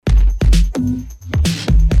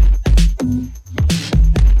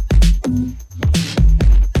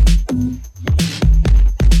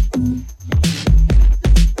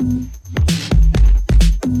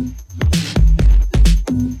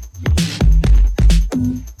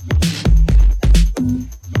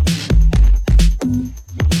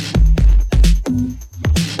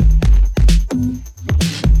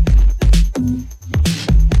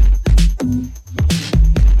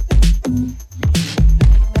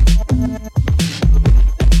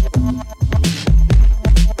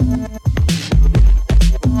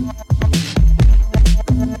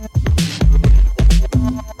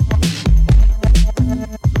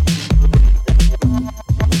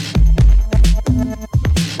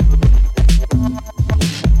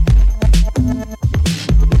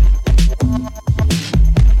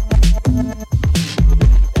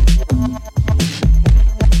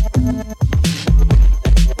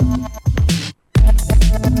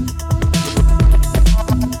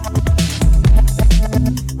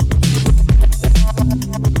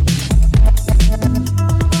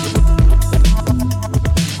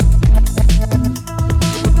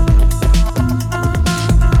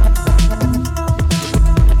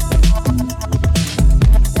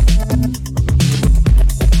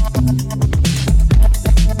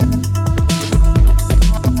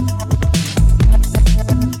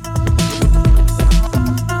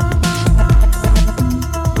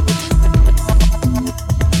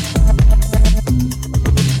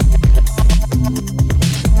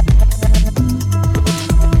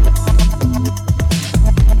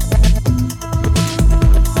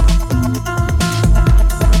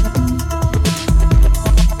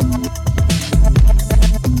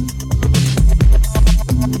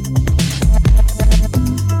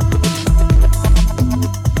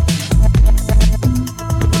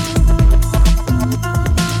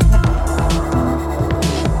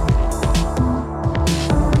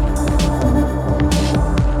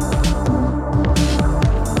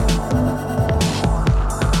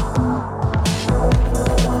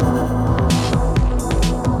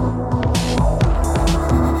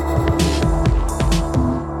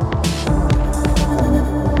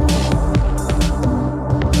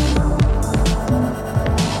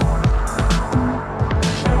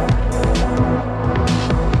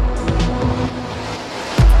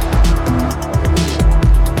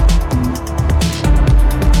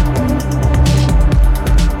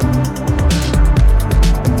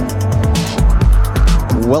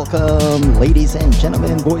Welcome, ladies and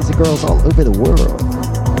gentlemen, boys and girls all over the world.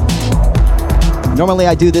 Normally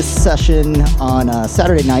I do this session on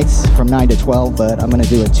Saturday nights from 9 to 12, but I'm going to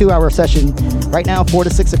do a 2-hour session right now, 4 to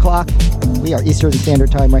 6 o'clock. We are Eastern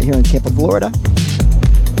Standard Time right here in Tampa, Florida.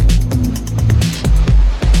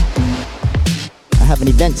 I have an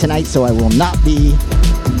event tonight, so I will not be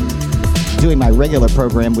doing my regular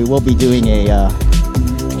program. We will be doing a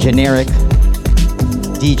generic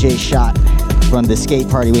DJ shot from the skate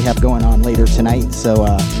party we have going on later tonight. So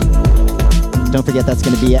don't forget, that's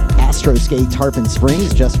going to be at Astro Skate Tarpon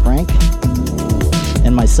Springs. Just Frank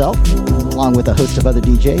and myself, along with a host of other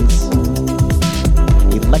DJs.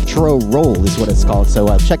 Electro Roll is what it's called.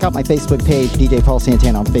 So check out my Facebook page, DJ Paul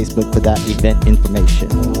Santana on Facebook, for that event information.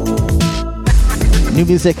 New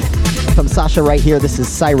music from Sasha right here. This is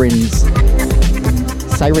Siren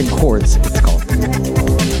Chords, it's called.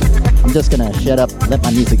 I'm just gonna shut up, let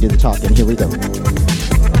my music do the talking. Here we go.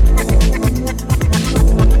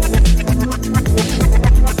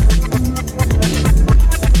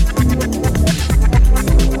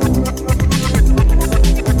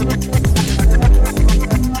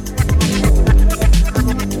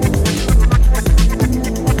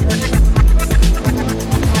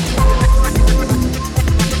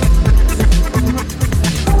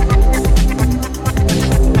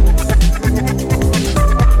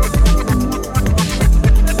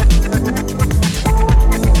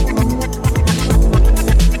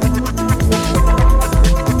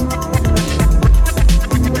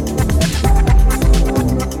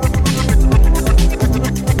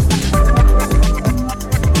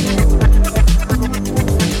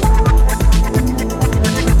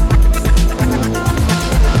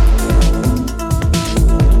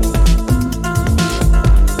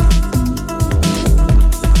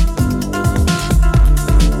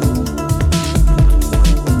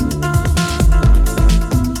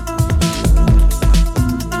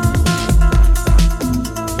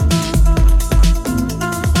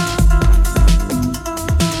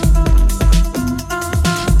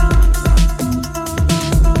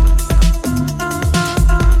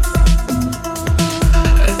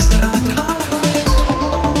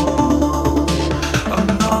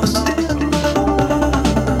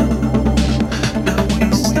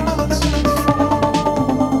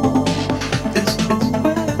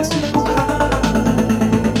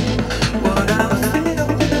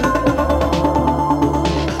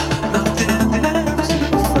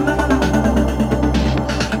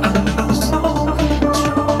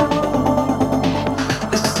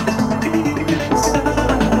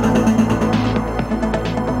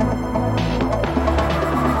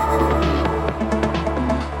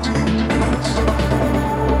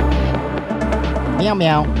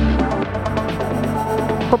 Meow.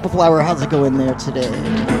 Purple Flower, how's it going there today?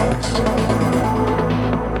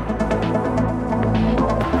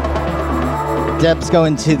 Deb's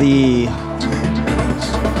going to the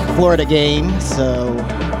Florida game, so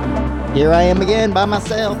here I am again by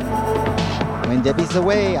myself. When Debbie's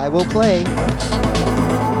away, I will play.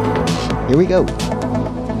 Here we go.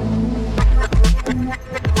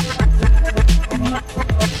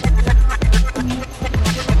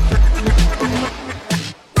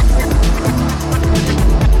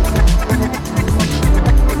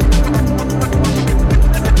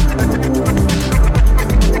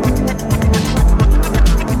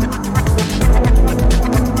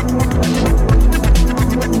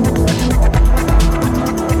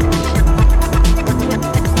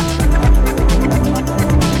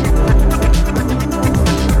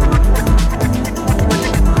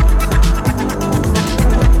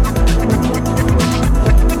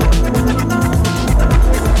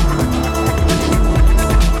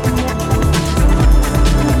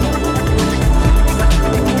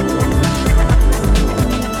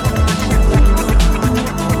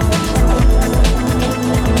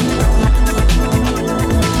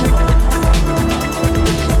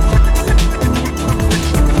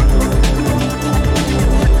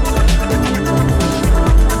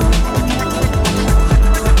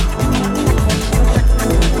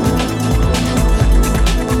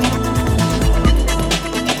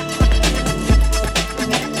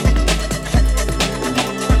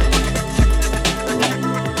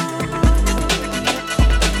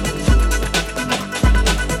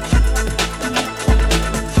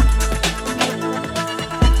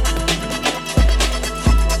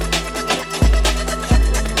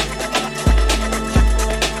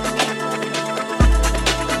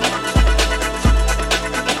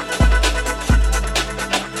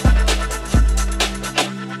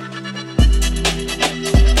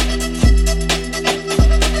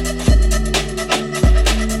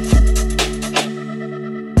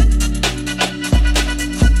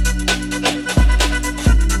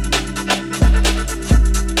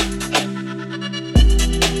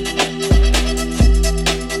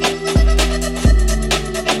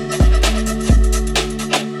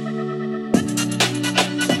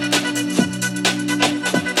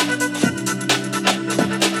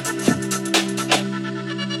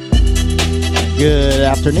 Good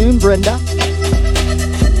afternoon, Brenda.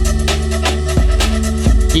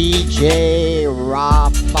 DJ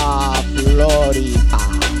Rafa Floripa.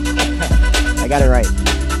 I got it right.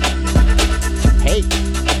 Hey.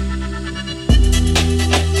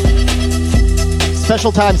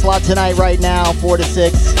 Special time slot tonight right now, 4 to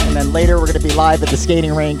 6. And then later we're going to be live at the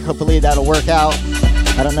skating rink. Hopefully that'll work out.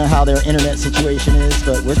 I don't know how their internet situation is,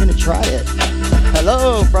 but we're going to try it.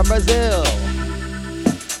 Hello from Brazil.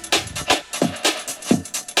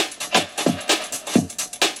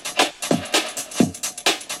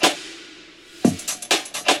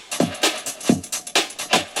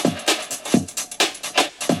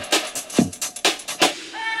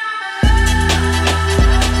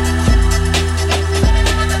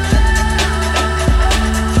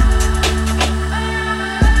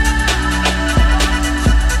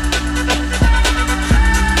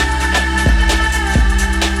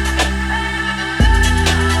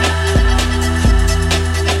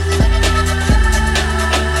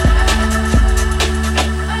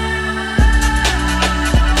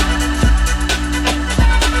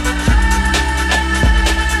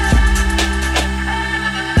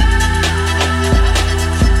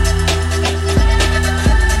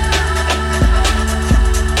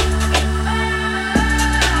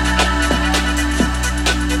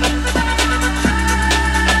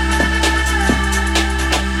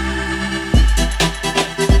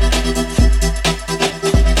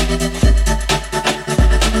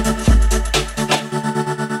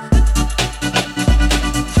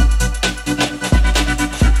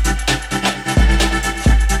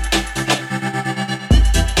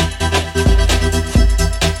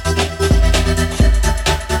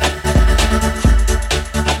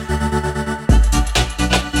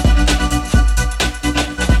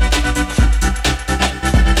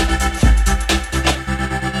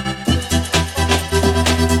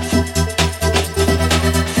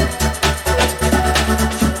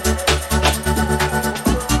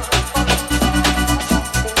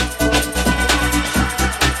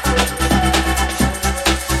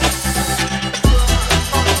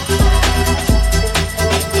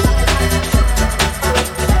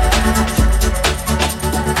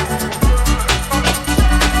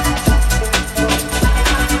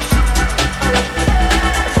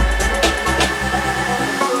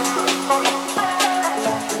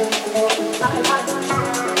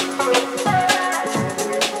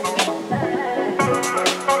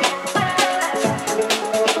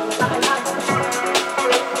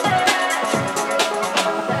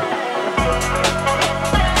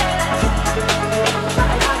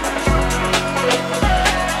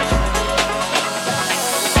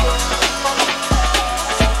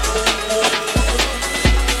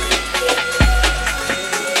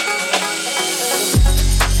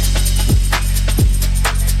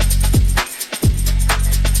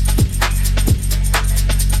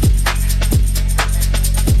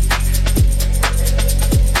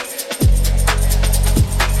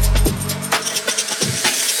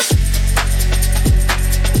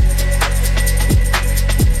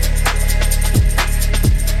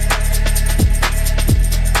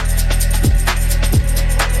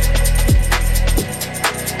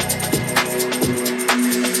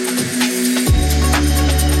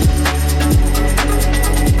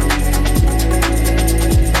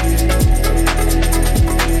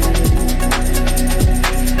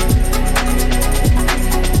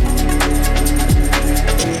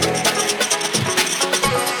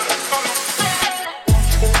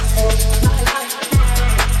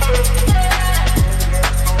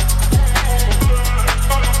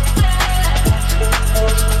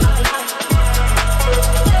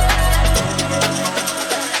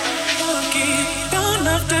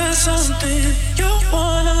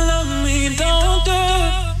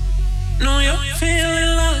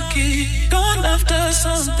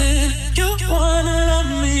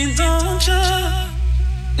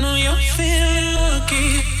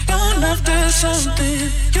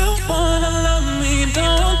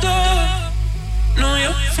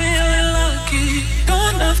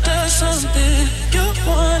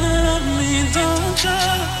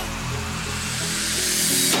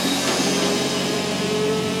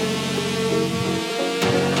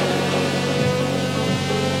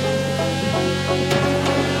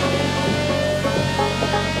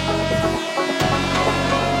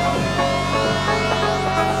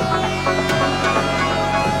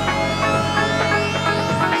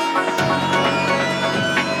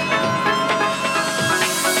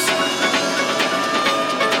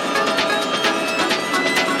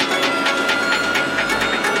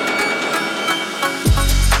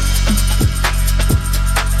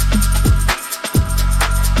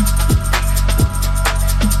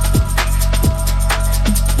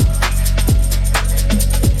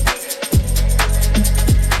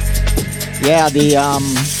 Yeah, the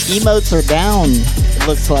emotes are down, it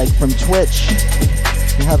looks like, from Twitch.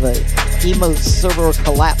 You have a emote server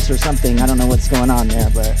collapse or something. I don't know what's going on there,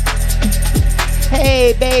 but...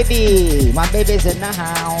 Hey, baby! My baby's in the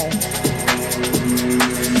house.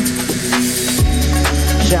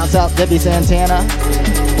 Shouts out Debbie Santana.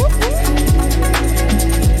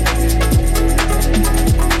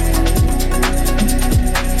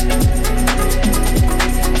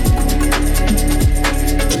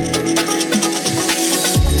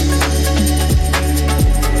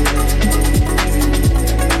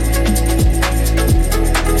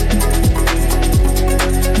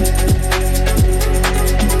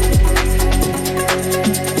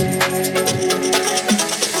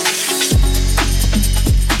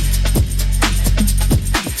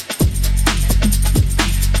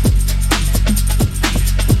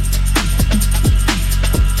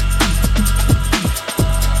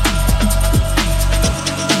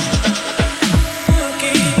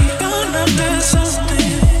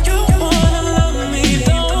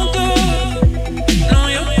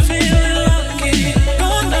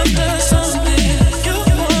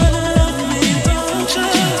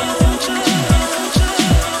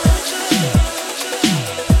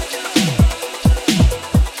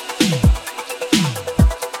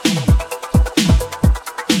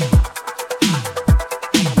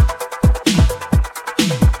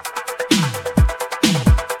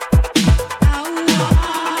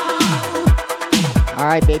 All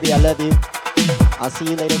right, baby, I love you. I'll see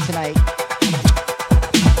you later tonight.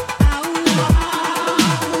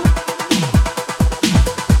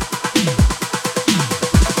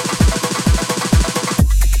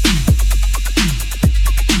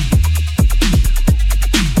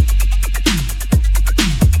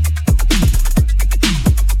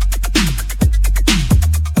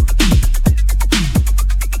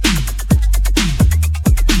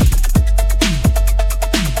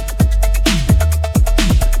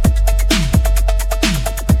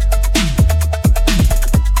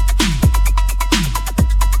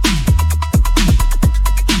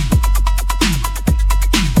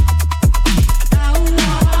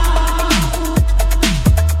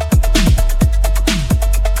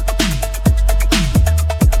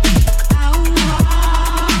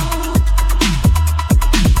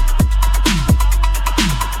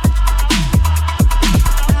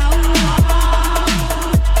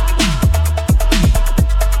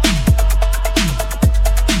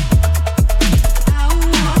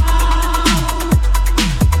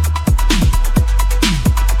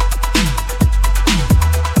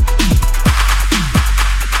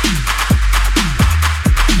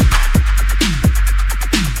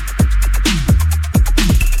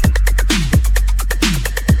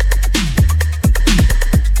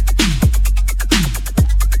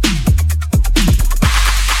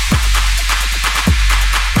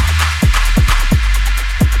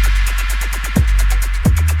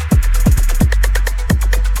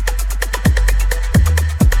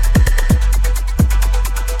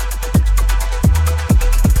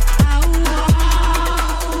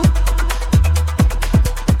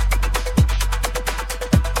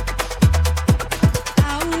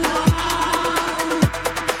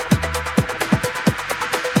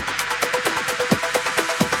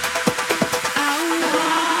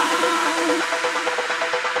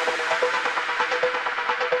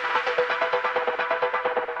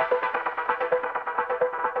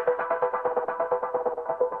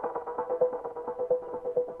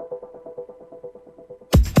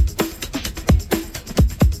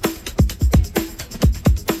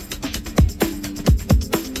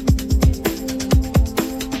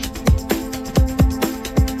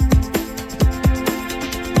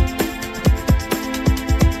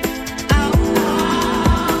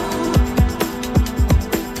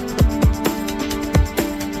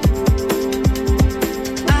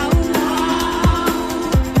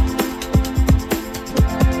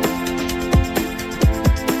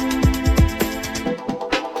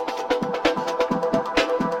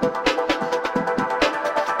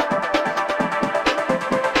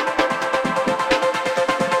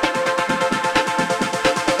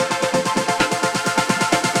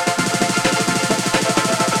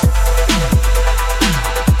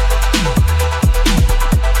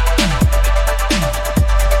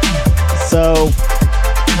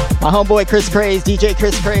 My homeboy Chris Craze, DJ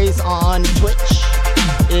Chris Craze on Twitch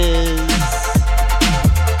is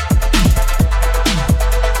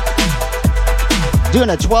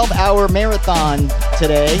doing a 12-hour marathon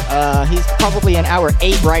today. He's probably in hour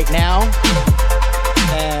 8 right now.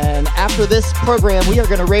 And after this program, we are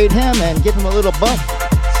going to raid him and give him a little bump.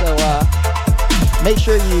 So make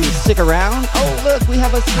sure you stick around. Oh, look, we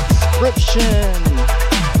have a subscription.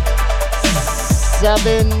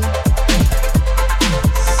 7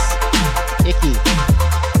 Icky.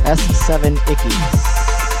 S7 Icky.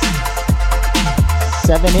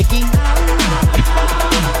 7 Icky?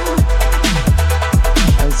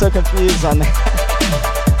 I'm so confused on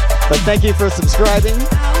that. But thank you for subscribing.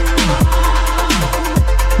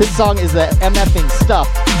 This song is the MFing stuff.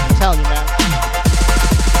 I'm telling you, man.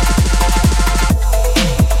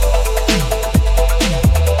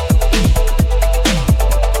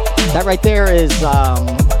 That right there is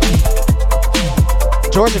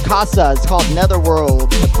George Acosta. It's called Netherworld,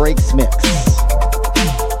 the Breaks Mix.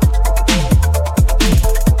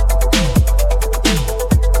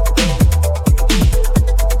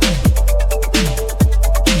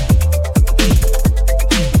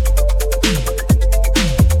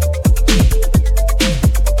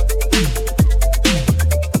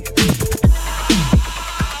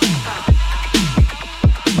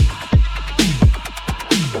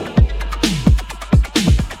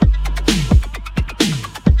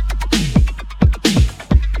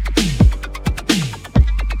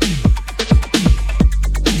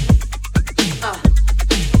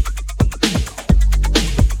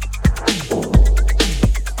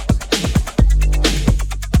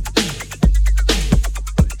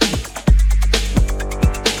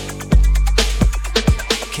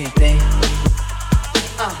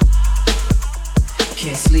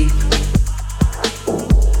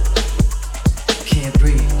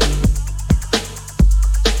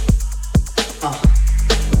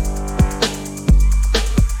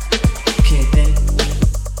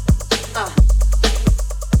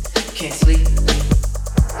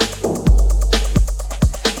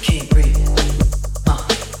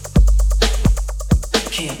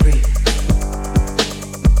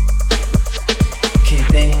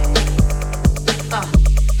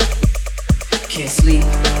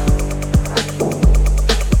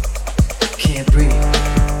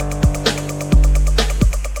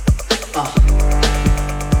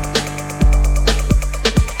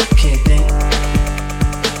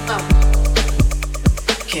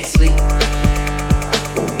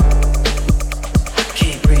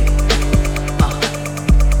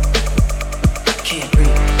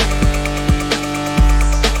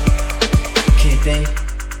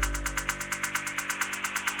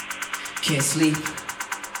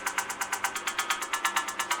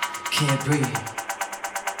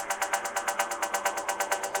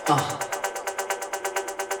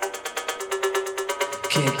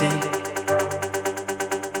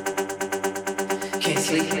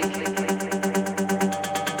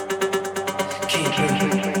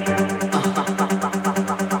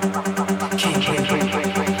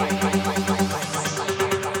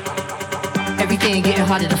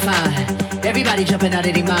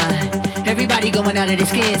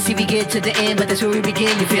 See, we get to the end, but that's where we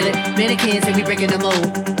begin, you feel it? Mannequins and we breaking the mold,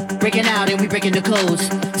 breaking out and we breaking the codes.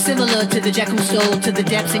 Similar to the jack who stole to the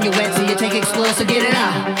depths in your wet, so you take explore, so get it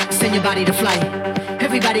out. Send your body to flight.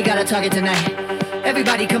 Everybody got a target tonight.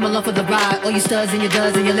 Everybody come along for the ride. All your studs and your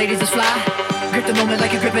duds and your ladies is fly. Grip the moment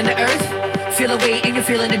like you're gripping the earth. Feel a weight and you're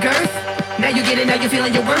feeling the girth. Now you get it, now you're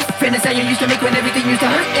feeling your worth. Fitness how you used to make when everything used to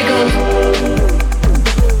hurt. It goes.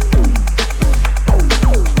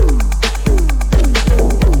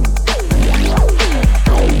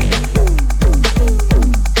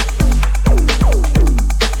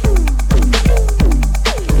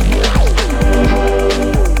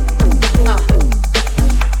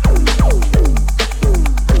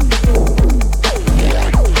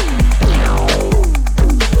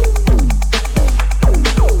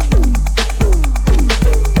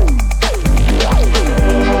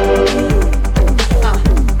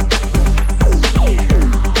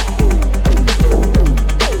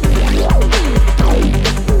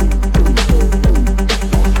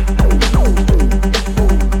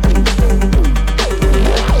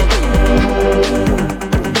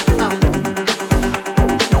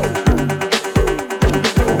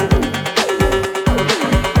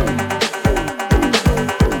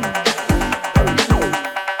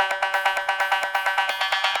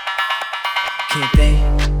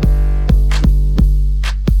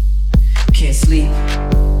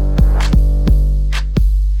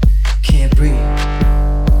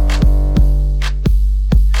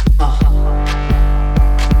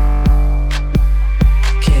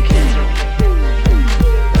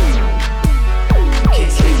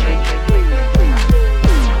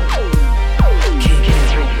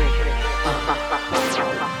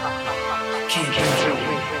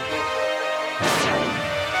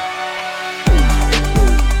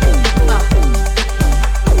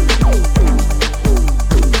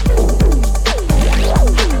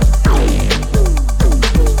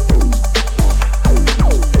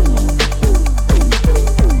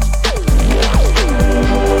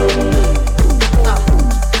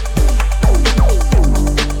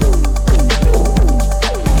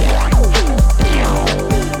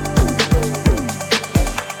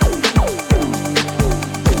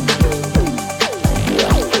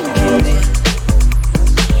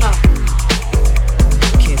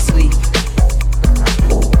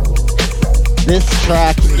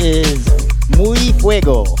 track is Muy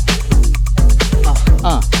Fuego.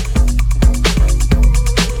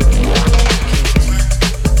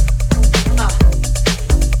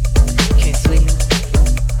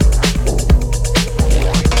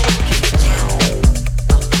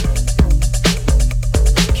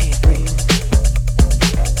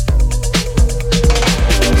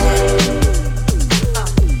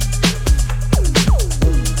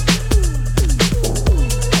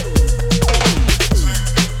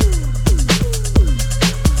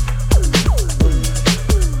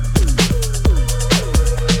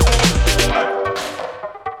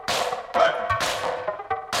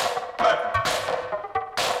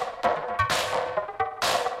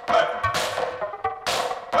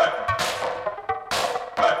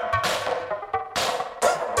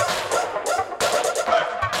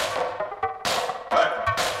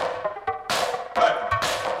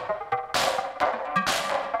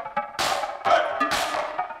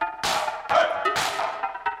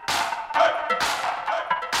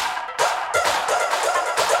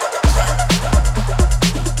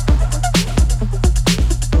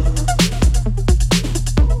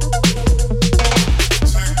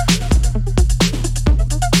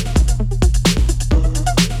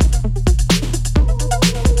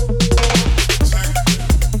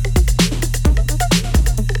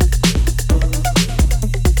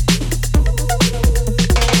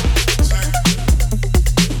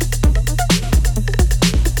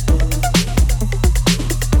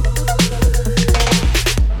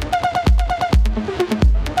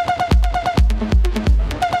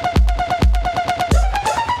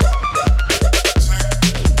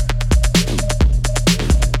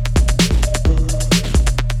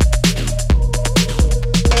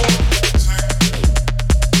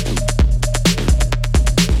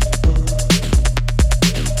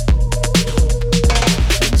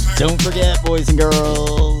 Don't forget, boys and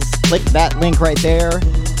girls, click that link right there.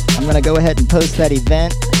 I'm going to go ahead and post that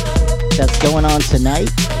event that's going on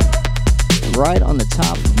tonight right on the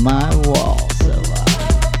top of my wall. So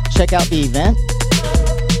check out the event.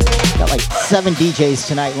 Got like 7 DJs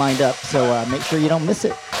tonight lined up, so make sure you don't miss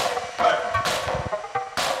it.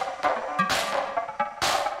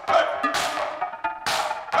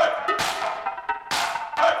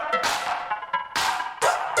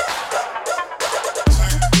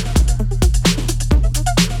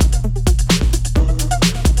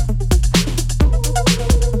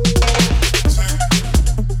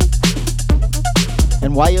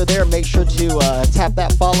 While you're there, make sure to tap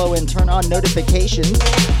that follow and turn on notifications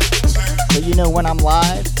so you know when I'm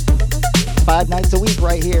live. 5 nights a week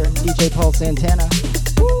right here, DJ Paul Santana.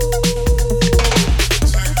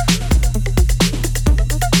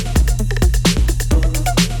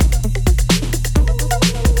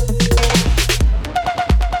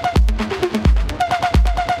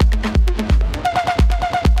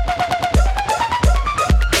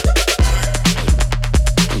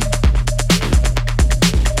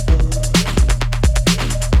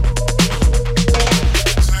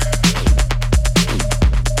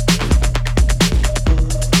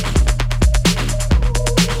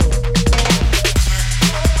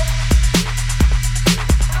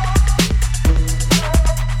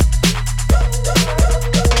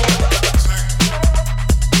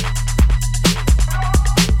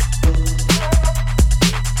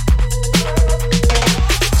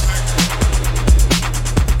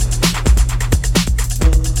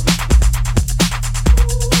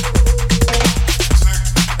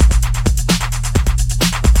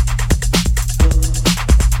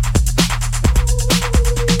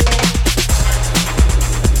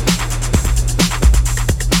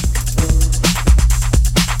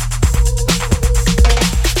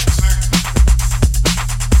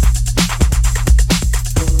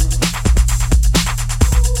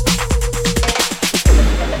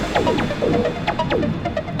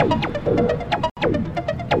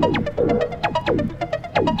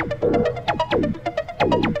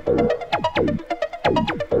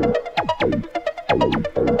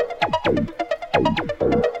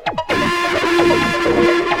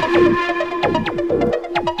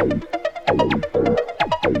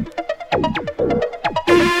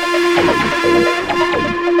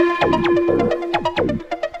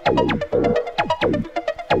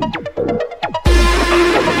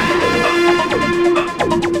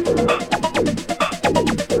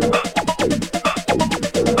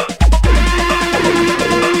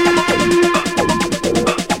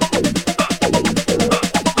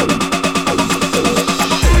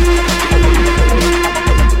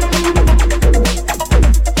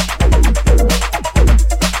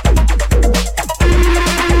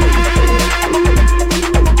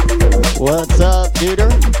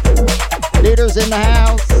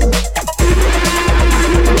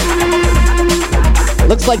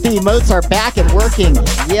 like the emotes are back and working.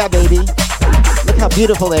 Yeah, baby. Look how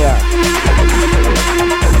beautiful they are.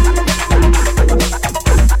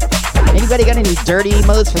 Anybody got any dirty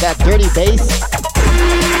emotes for that dirty bass?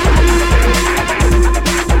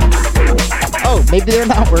 Oh, maybe they're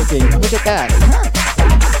not working. Look at that. Huh.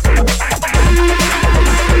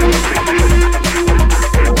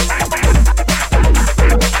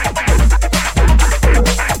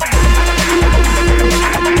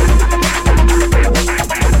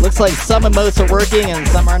 Looks like some emotes are working and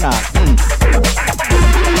some are not.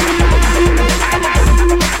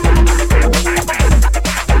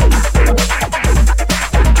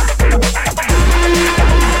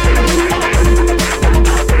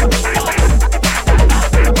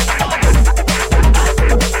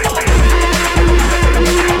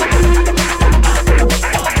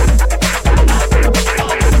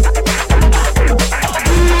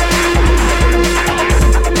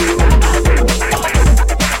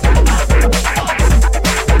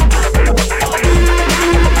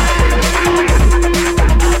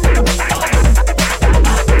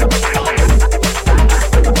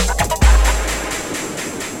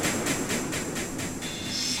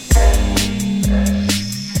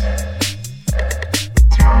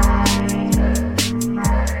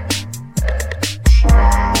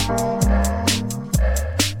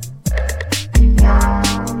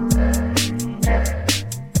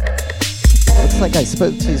 I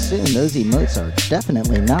spoke too soon. Those emotes are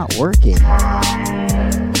definitely not working.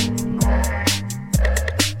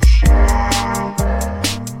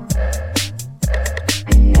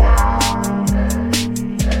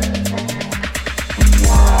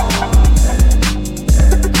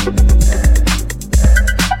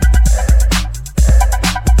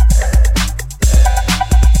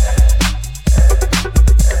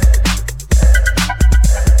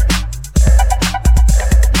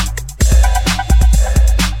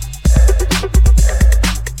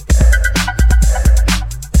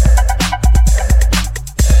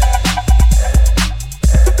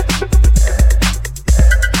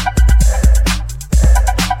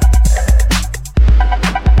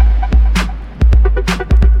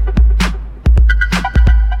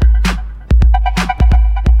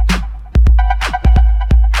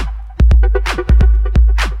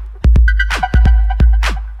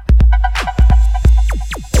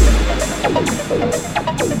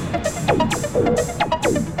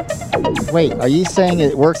 Wait, are you saying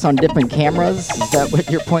it works on different cameras? Is that what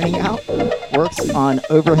you're pointing out? Works on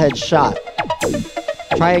overhead shot.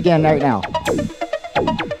 Try again right now.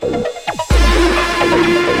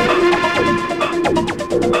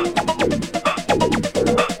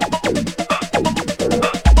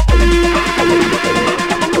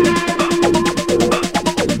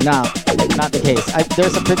 No, not the case.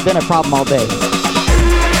 There's been a problem all day.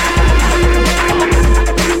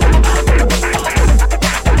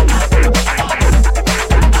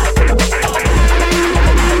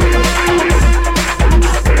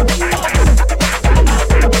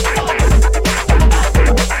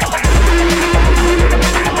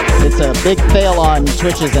 Big fail on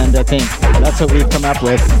Twitch's end, I think. That's what we've come up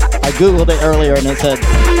with. I googled it earlier and it said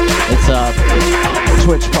it's a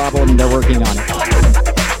Twitch problem. They're working on it.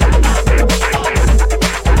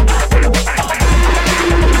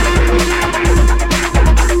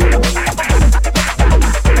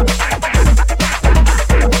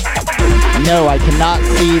 No, I cannot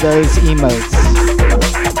see those emotes.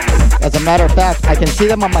 As a matter of fact, I can see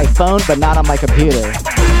them on my phone, but not on my computer,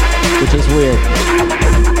 which is weird.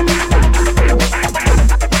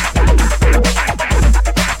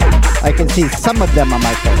 I can see some of them on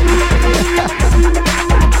my phone.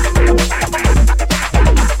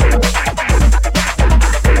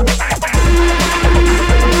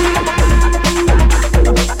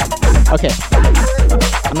 Okay.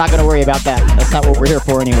 I'm not going to worry about that. That's not what we're here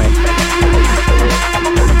for anyway.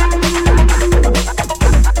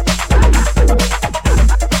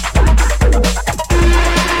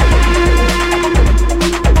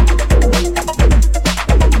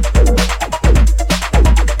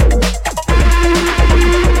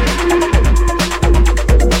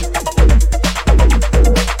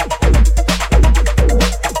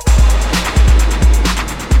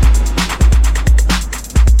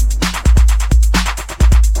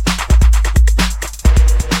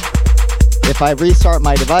 If I restart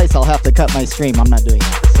my device, I'll have to cut my stream. I'm not doing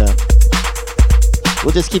that, so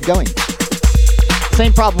we'll just keep going.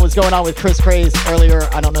 Same problem was going on with Chris Craze earlier.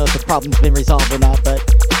 I don't know if the problem's been resolved or not, but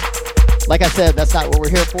like I said, that's not what we're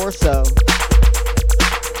here for, so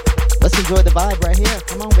let's enjoy the vibe right here.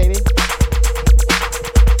 Come on, baby.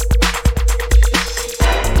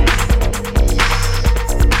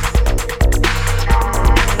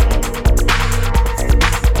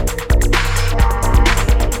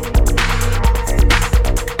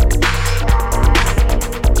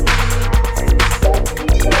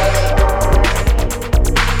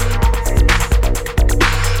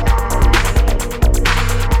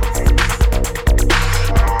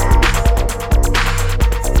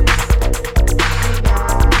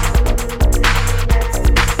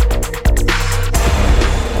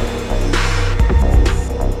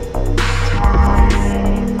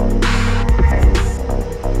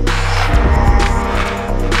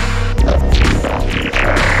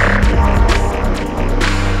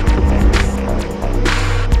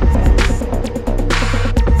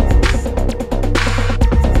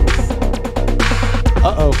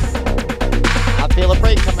 Uh-oh. I feel a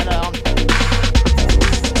break coming on.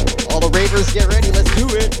 All the ravers get ready. Let's do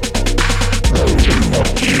it.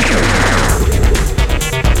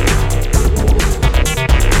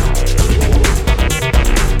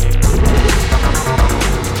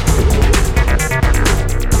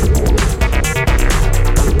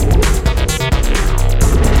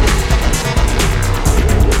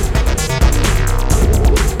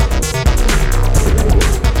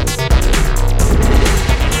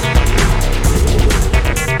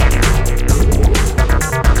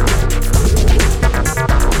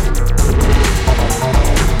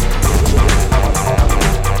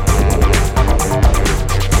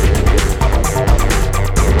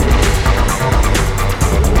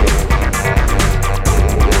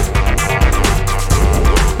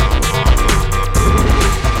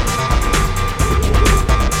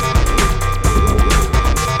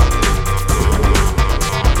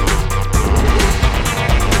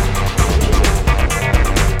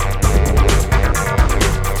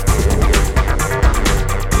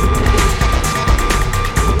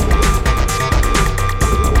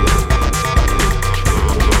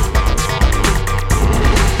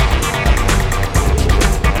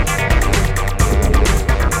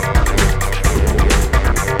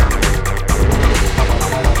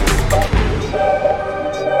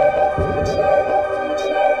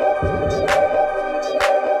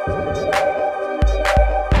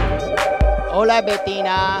 Hola,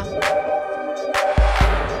 Bettina.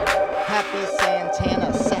 Happy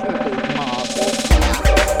Santana Saturday Mob.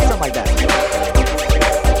 Something like that.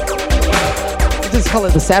 Just call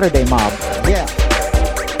it the Saturday Mob. Yeah.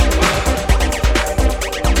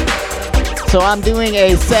 So I'm doing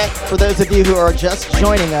a set for those of you who are just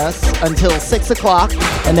joining us until 6 o'clock.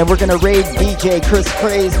 And then we're going to raid DJ Chris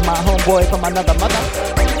Craze, my homeboy from another mother.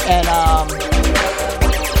 And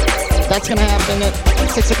that's going to happen at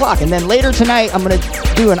 6 o'clock. And then later tonight, I'm going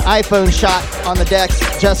to do an iPhone shot on the decks,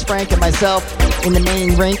 just Frank and myself in the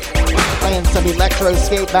main rink, playing some electro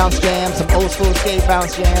skate bounce jams, some old school skate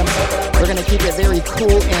bounce jams. We're going to keep it very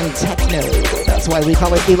cool and techno. That's why we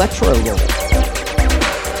call it electro.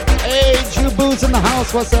 Hey, Jubu's in the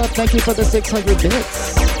house. What's up? Thank you for the 600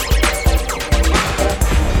 bits.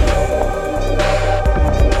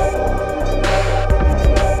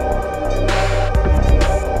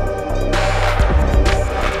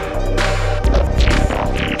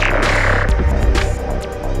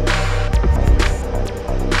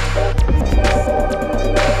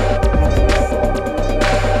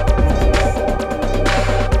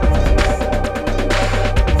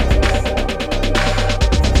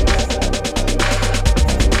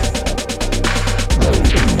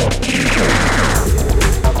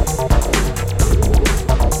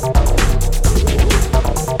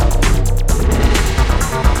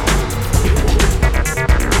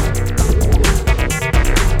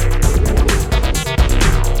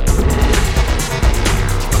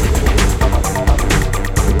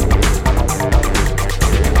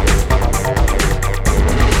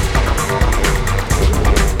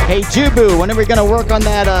 Hey Jubu, when are we gonna work on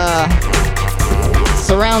that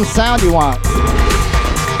surround sound you want?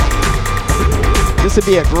 This would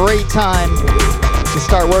be a great time to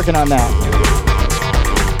start working on that.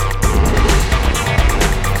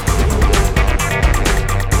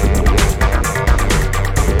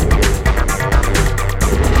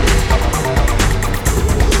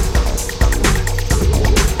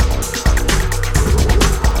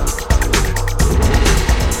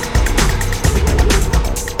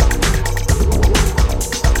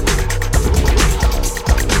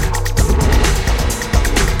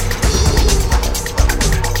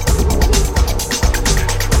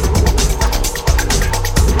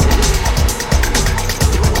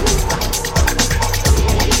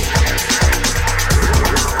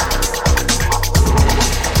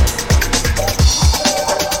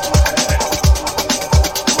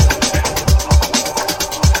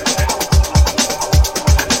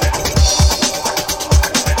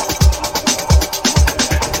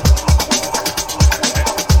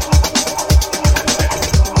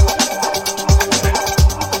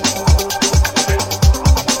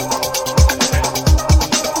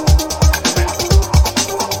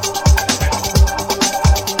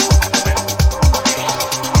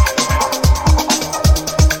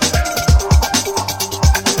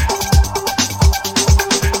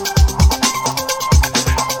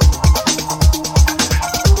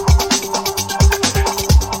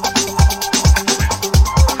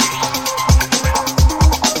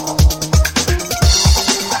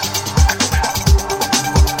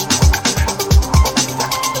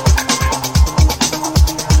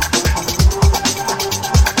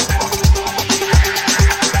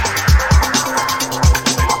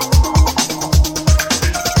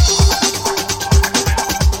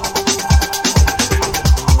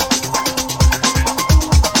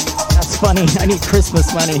 I need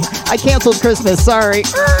Christmas money. I canceled Christmas, sorry.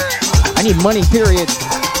 I need money, period.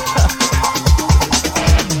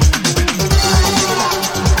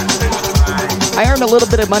 I earn a little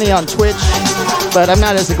bit of money on Twitch, but I'm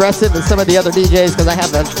not as aggressive as some of the other DJs because I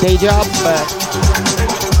have a day job, but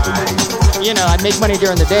you know, I make money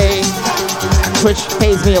during the day. Twitch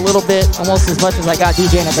pays me a little bit, almost as much as I got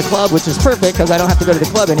DJing at the club, which is perfect because I don't have to go to the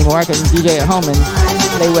club anymore. I can DJ at home and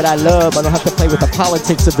play what I love. I don't have to play with the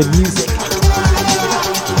politics of the music.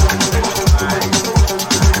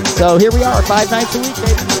 So here we are, 5 nights a week,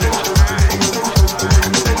 baby.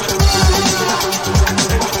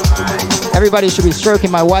 Everybody should be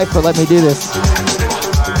stroking my wife for letting me do this.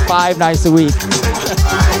 5 nights a week.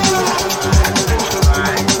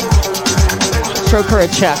 Stroke her a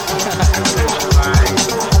check.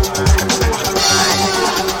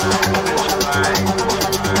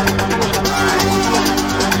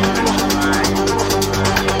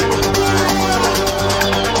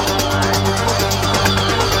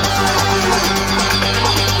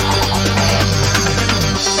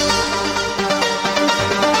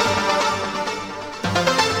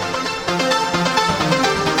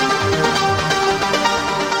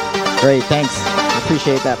 Great, thanks.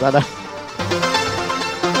 Appreciate that, brother.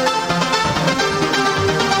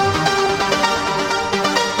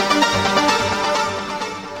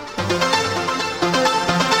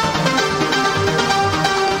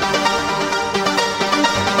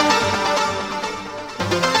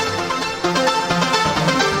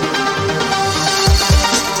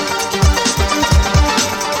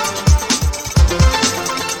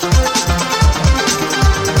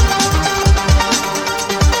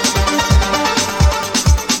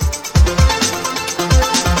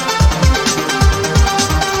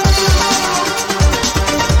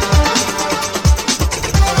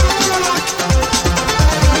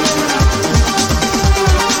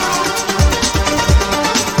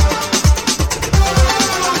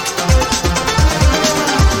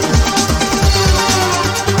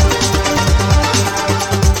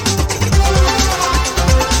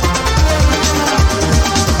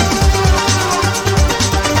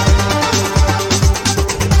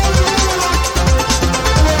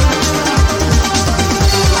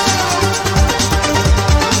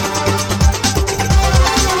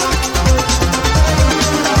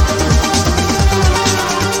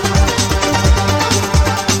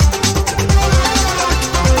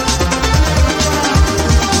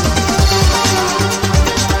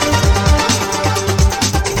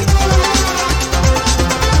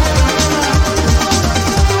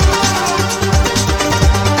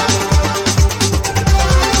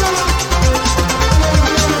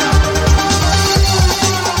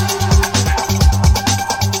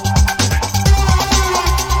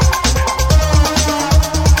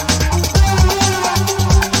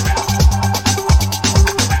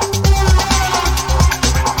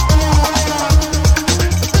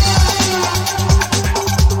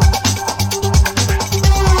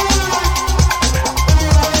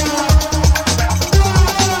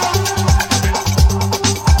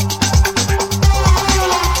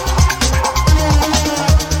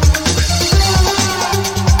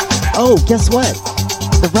 Oh, guess what?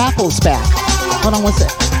 The raffle's back. Hold on one sec.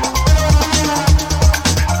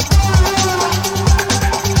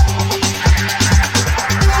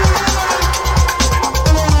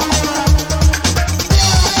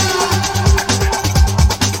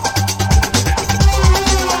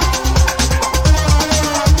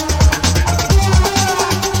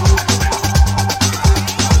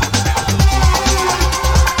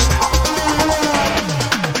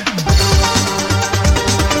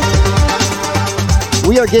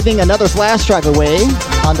 We are giving another flash drive away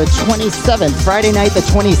on the 27th, Friday night the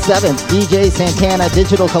 27th, DJ Santana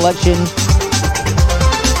Digital Collection,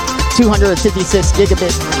 256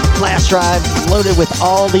 gigabit flash drive loaded with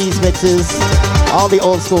all these mixes, all the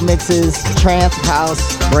old school mixes, trance,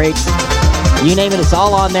 house, breaks, you name it, it's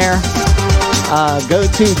all on there. Go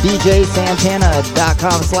to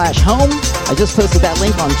djsantana.com/home. I just posted that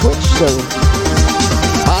link on Twitch, so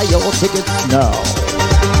buy your tickets now.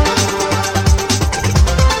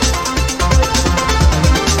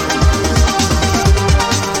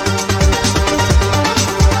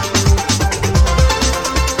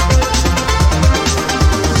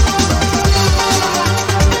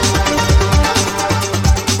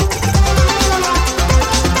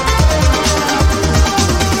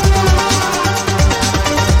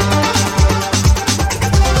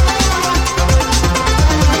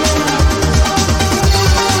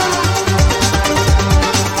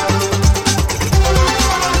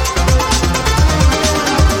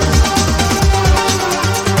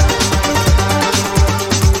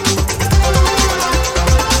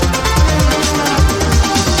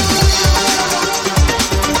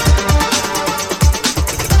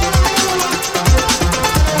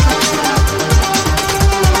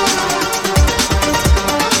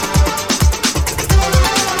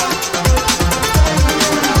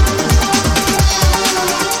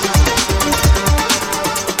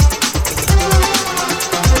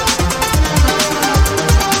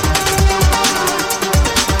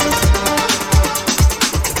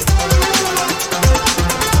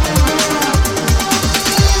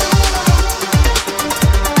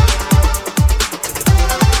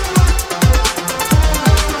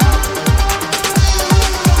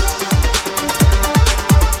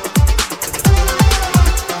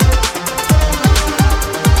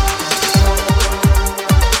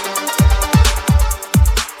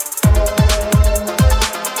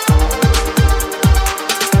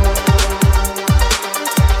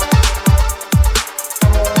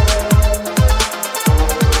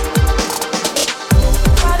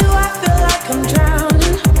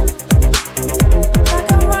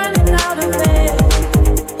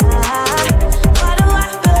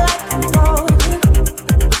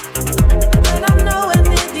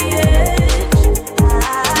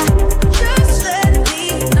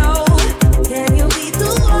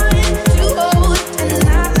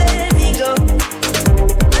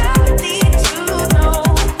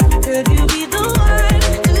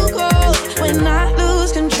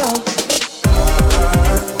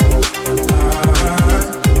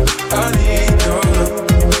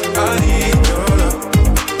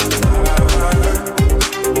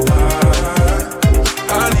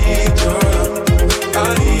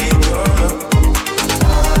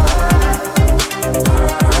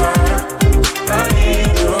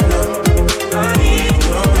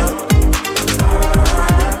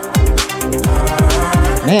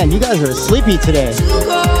 Man, you guys are sleepy today.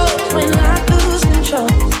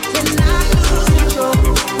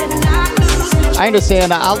 I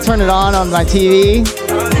understand. I'll turn it on my TV.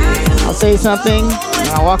 I'll say something, and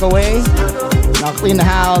I'll walk away. And I'll clean the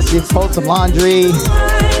house, fold some laundry,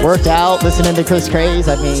 work out, listening to Chris Craze.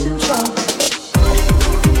 I mean,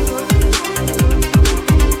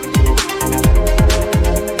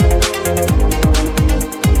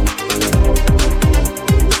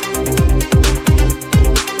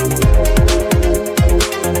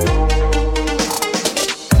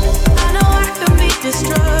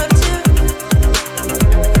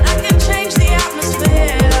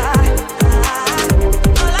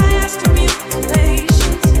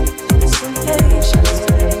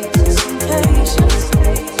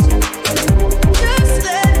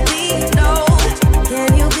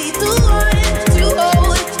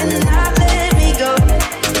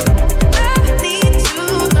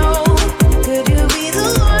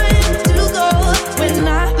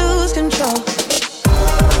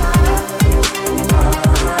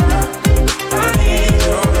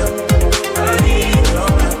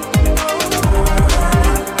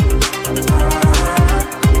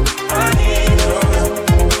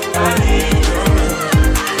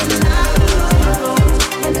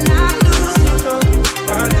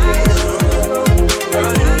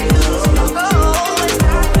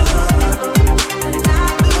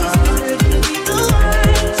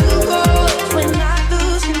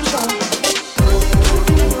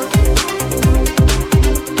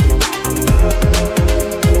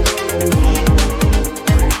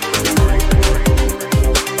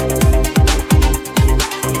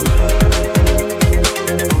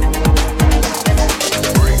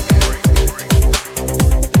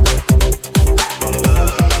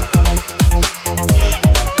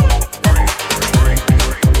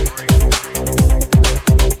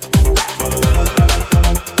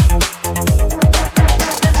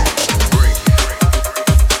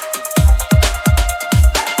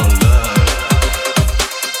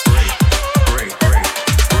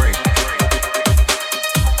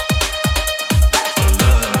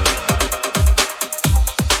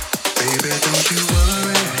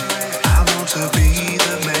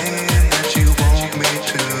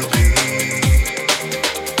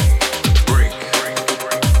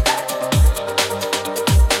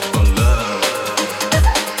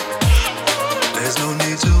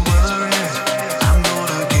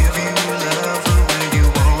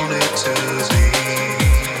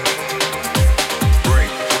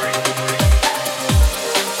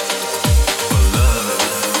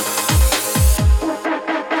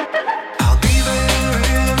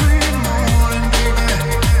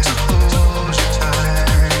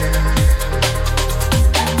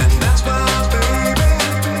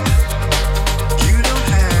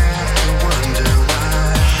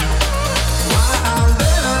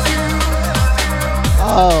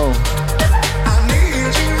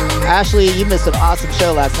 Ashley, you missed an awesome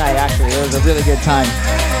show last night, actually. It was a really good time.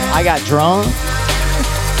 I got drunk.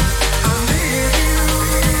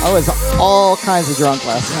 I was all kinds of drunk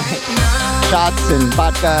last night. Shots and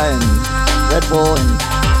vodka and Red Bull and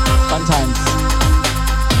fun times.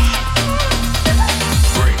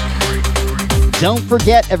 Don't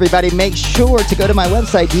forget, everybody, make sure to go to my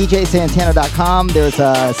website, djsantana.com. There's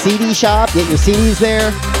a CD shop. Get your CDs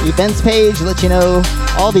there. Events page, let you know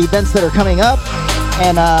all the events that are coming up.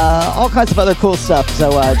 And all kinds of other cool stuff. So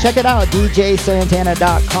check it out,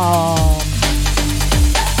 djsantana.com.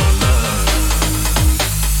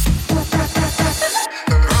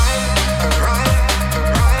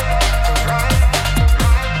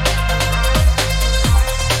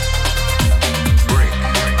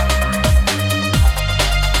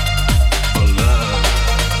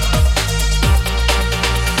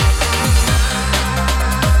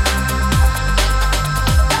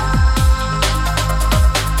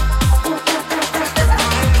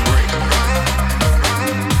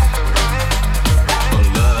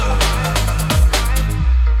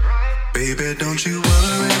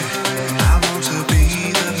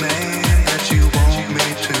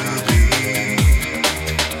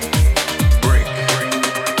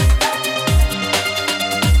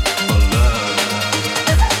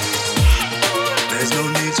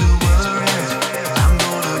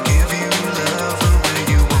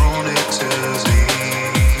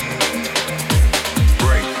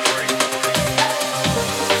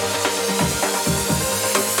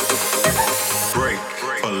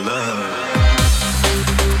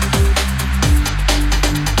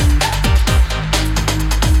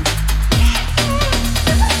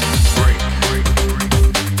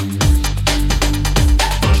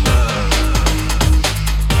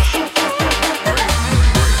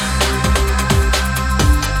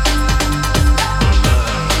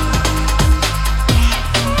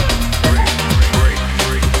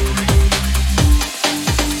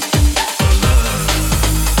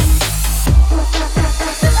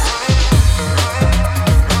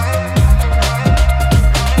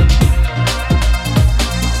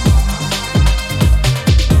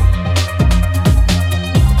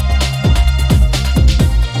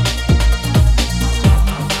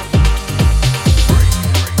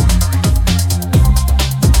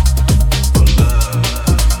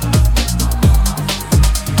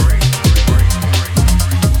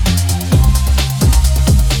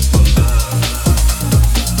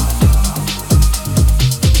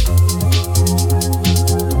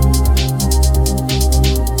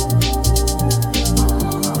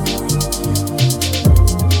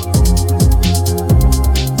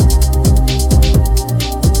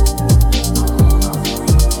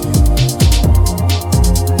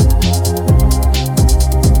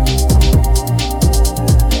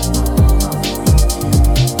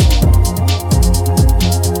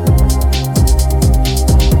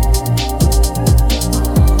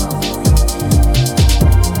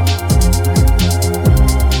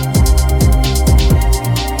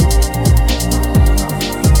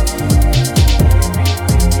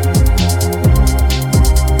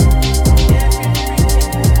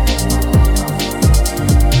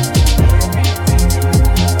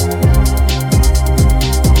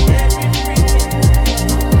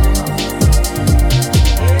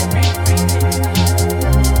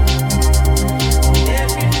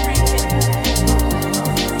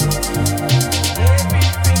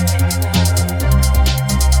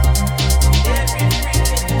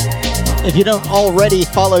 If you don't already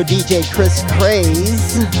follow DJ Chris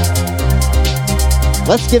Craze,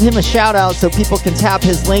 let's give him a shout out so people can tap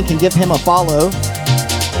his link and give him a follow.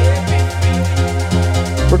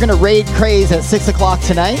 We're gonna raid Craze at 6 o'clock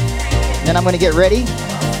tonight. Then I'm gonna get ready,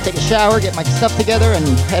 take a shower, get my stuff together, and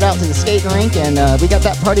head out to the skating rink. And we got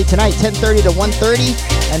that party tonight, 10:30 to 1:30,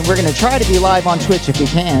 and we're gonna try to be live on Twitch if we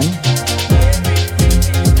can.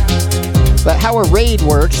 But how a raid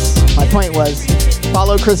works, my point was,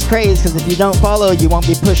 follow Chris Craze, because if you don't follow, you won't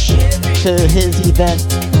be pushed to his event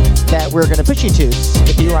that we're gonna push you to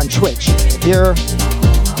if you're on Twitch. If you're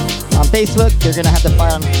on Facebook, you're gonna have to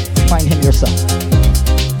find him yourself.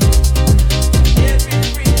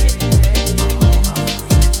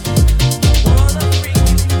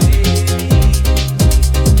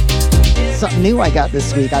 Something new I got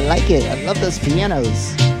this week. I like it. I love those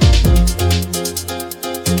pianos.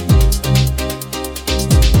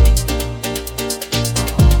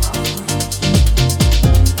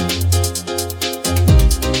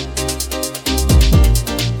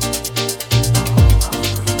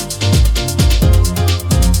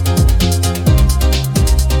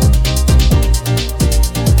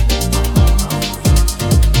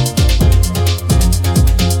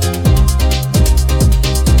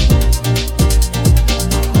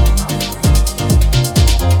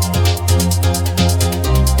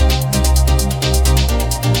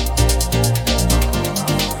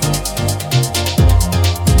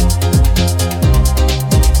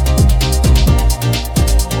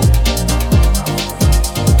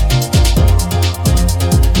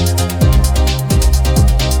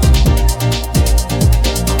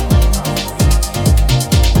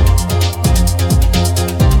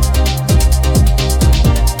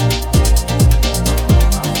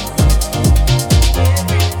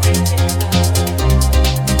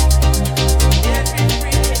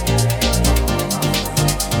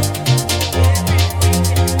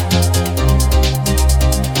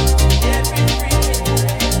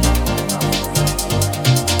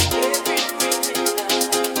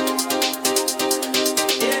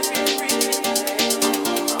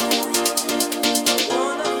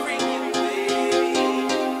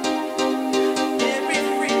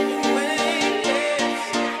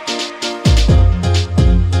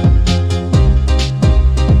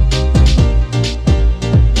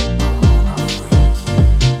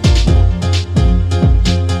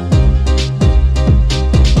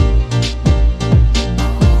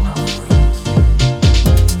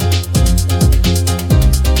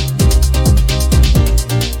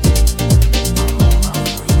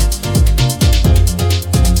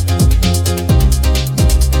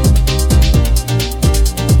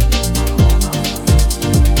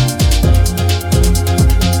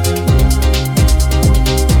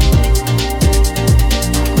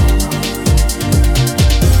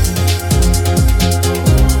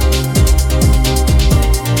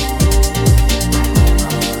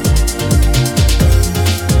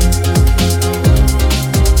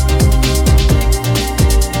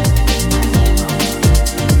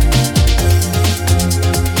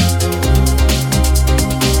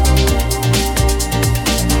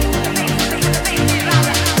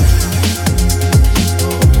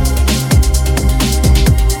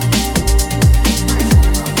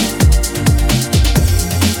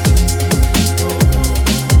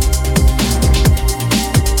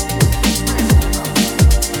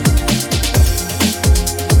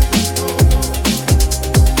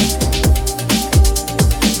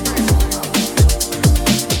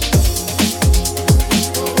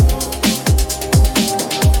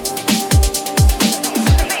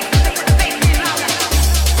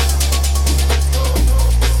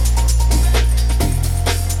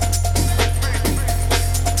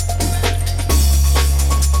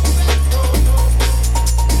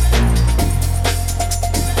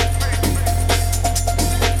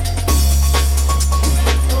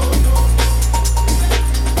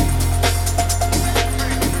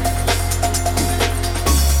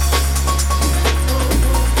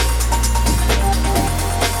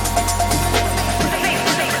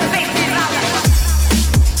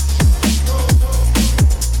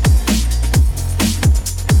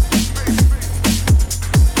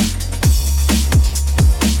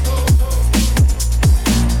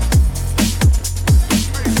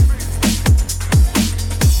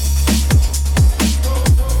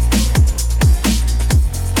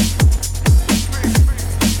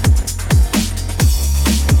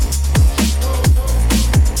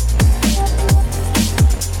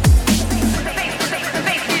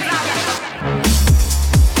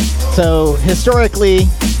 So historically,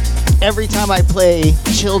 every time I play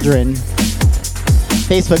Children,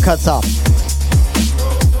 Facebook cuts off.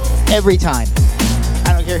 every time.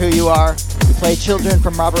 I don't care who you are. You play Children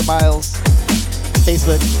from Robert Miles,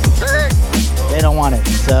 Facebook, they don't want it.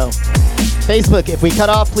 So Facebook, if we cut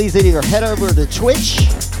off, please either head over to Twitch,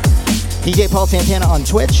 DJ Paul Santana on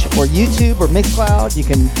Twitch, or YouTube or Mixcloud. You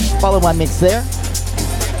can follow my mix there.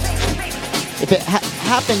 If it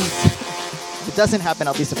happens, if it doesn't happen,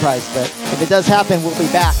 I'll be surprised. But if it does happen, we'll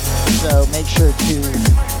be back. So make sure to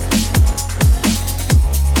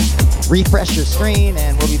refresh your screen,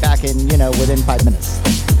 and we'll be back in, within 5 minutes.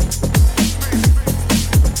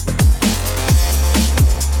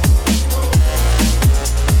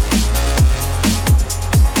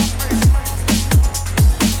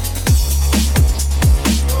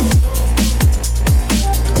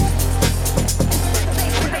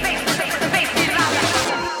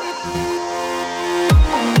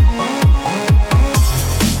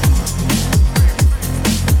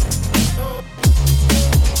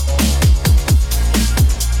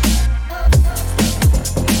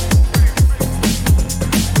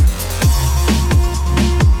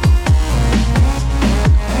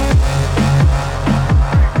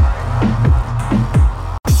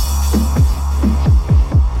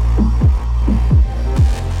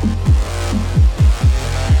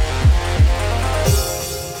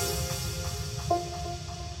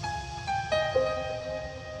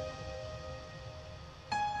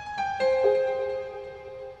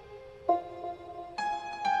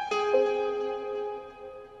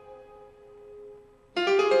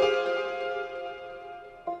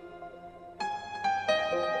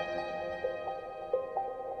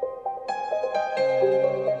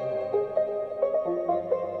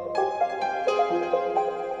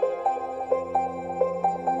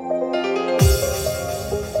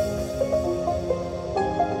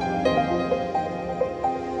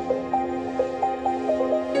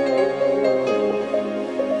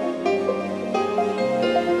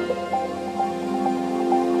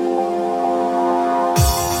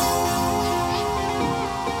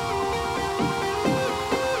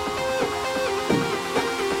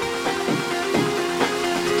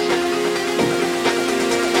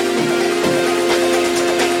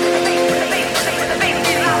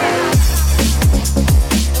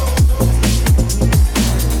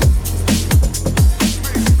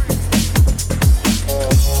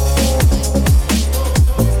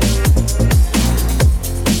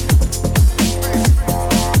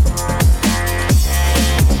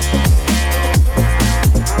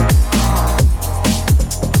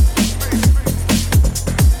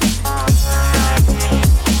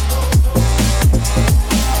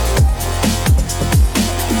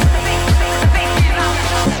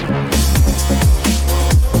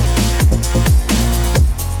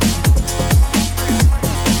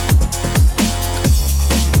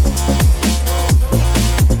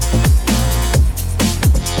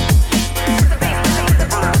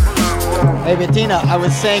 Hey, Bettina, I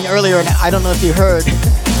was saying earlier, and I don't know if you heard,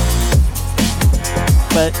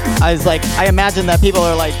 but I was like, I imagine that people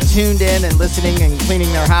are like tuned in and listening and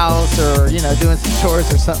cleaning their house or, doing some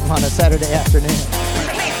chores or something on a Saturday afternoon.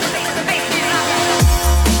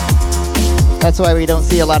 That's why we don't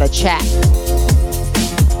see a lot of chat.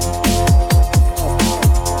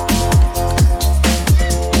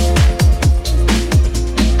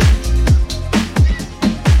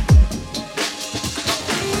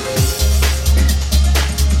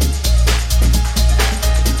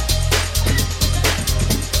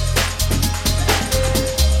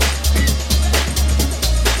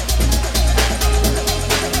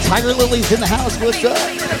 Tiger Lily's in the house. What's up?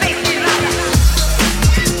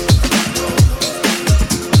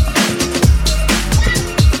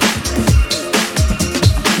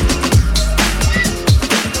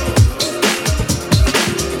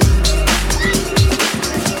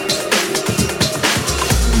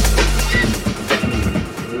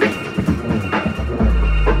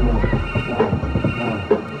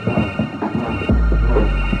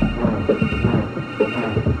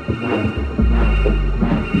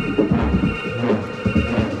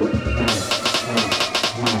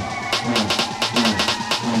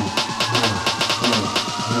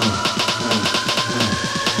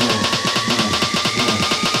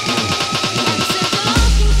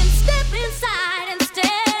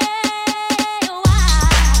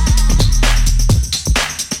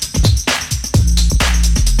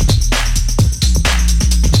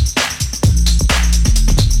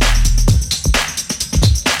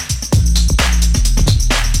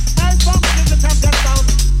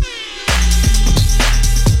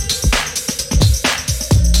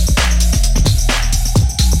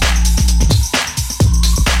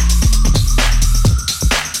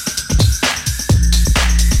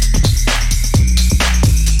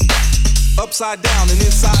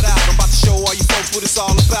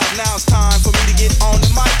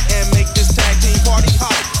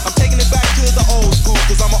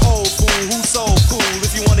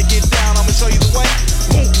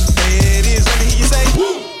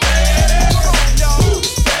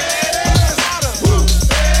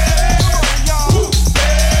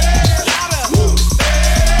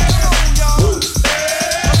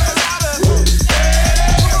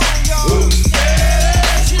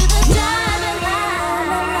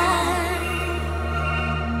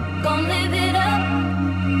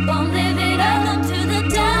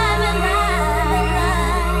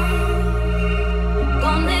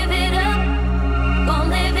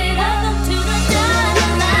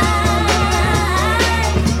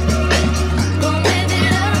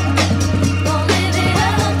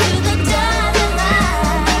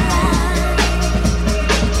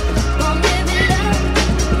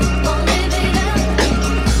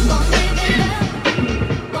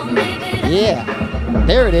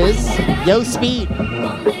 There it is. Yo Speed.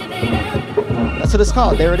 That's what it's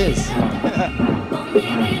called. There it is.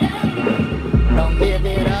 Don't give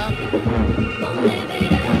it up.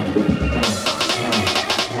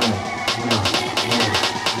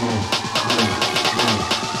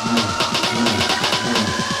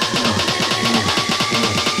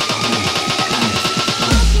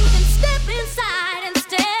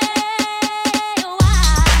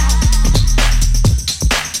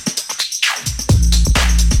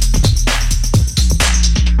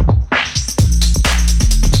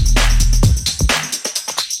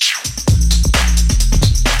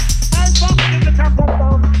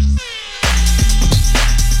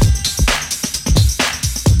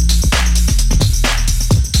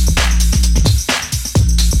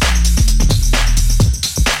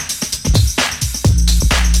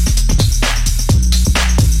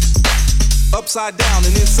 Upside down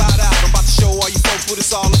and inside out. I'm about to show all you folks what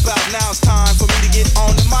it's all about. Now it's time for me to get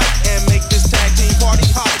on the mic and make this tag team party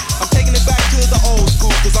hot. I'm taking it back to the old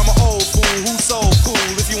school, cause I'm an old fool who's so cool.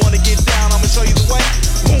 If you wanna get down, I'ma show you the way.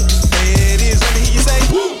 Woo. There it is, let me hear you say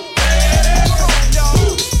woo.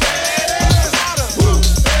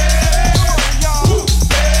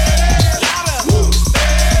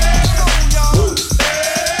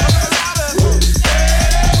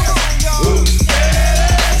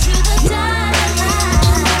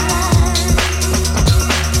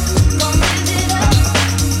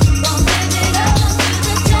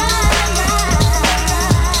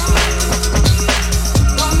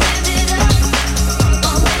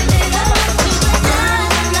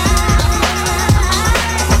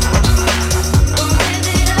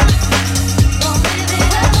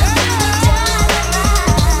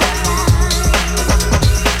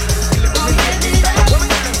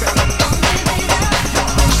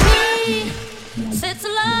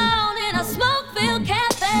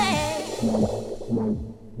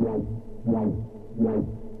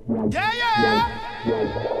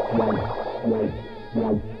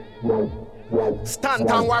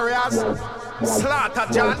 Stanton warriors, slaughter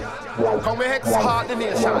John, come we heart the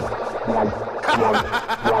nation.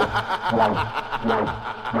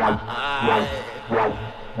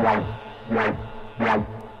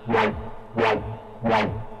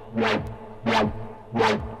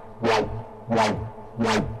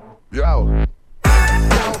 Yo.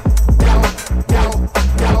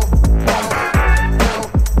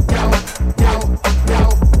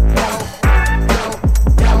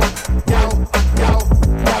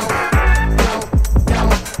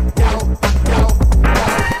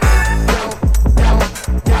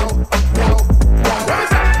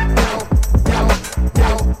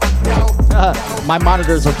 My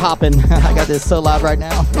monitors are popping. I got this so loud right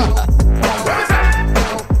now.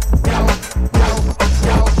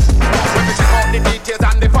 The details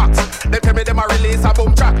and the facts. They tell me them a release a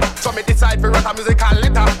boom track. So me decide for write a musical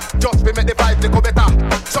letter. Just be make the vibes go better.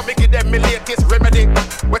 So me give them me latest remedy.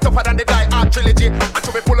 We're tougher than the Die Hard trilogy. And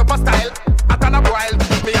to be full of a style. At an a while.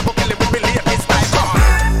 Me a go kill it with me latest style.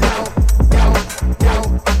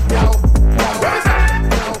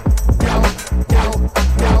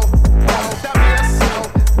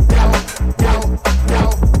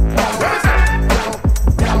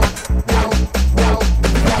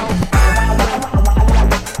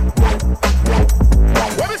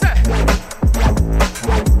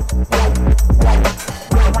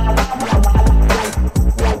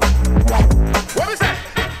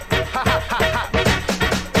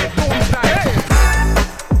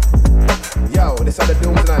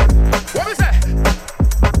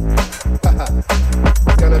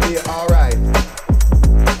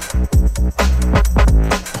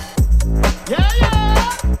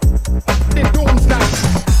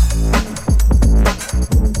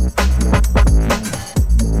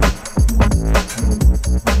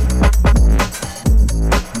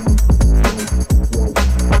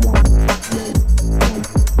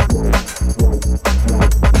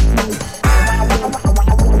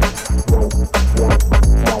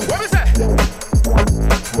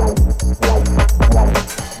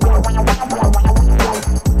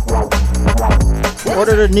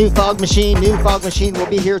 Ordered a new fog machine. New fog machine will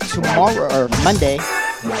be here tomorrow or Monday.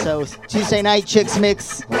 So Tuesday night Chicks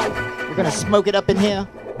Mix. We're gonna smoke it up in here.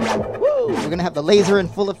 Woo! We're gonna have the laser in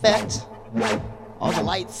full effect. All the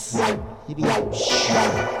lights. You be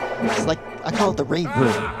it's like I call it the rave room.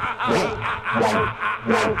 Yeah.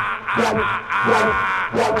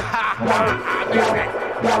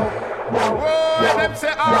 Whoa, them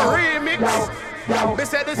say a remix. They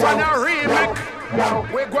say this one a remix.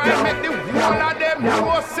 We're going to make the whole of them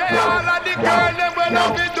know. Say all of the girls them will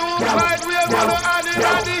love it do slide. We're going to add it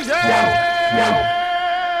on the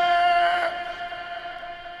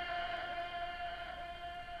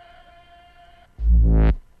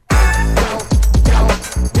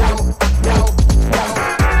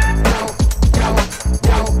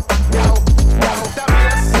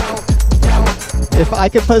I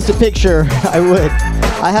could post a picture. I would.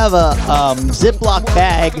 I have a Ziploc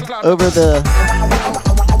bag over the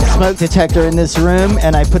smoke detector in this room,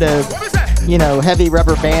 and I put a, heavy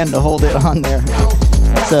rubber band to hold it on there.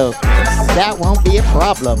 So that won't be a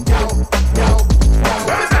problem.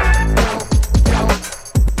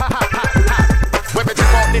 When we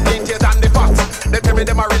check out the details and the facts, they tell me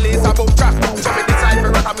them a release a boom track. So me decide for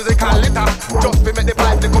what a musical letter, just to make the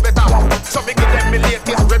vibe go better. So me give them me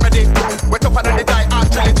latest remedy. We tougher than the Die Hard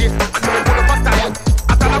trilogy. Until we pull up a style,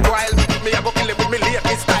 after a while, me a go kill it with me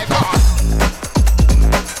latest style.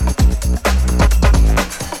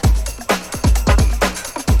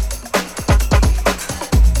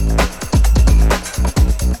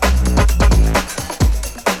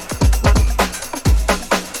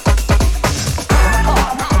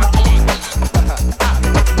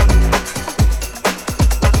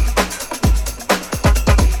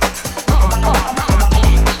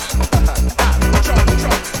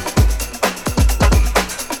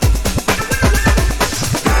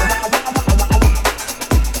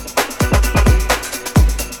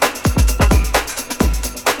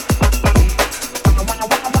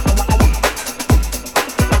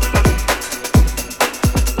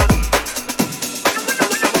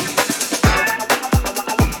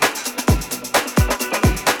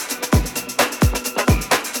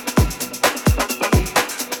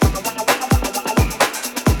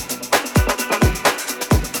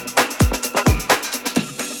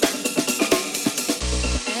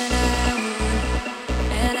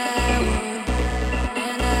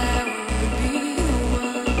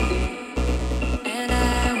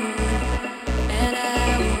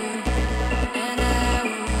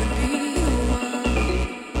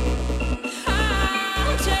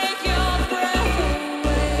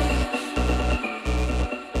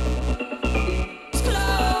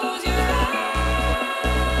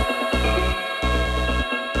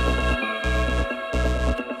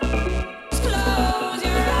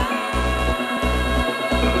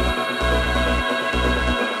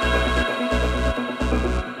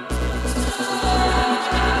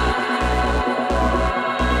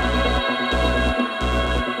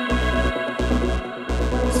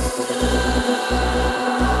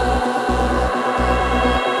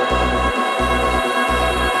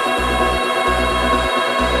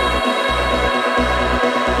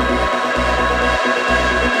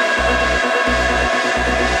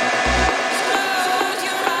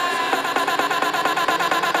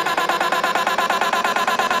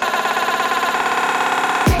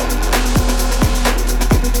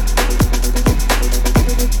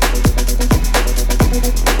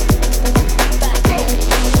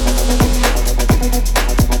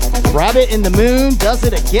 Rabbit in the Moon does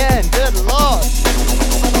it again. Good Lord.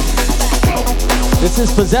 This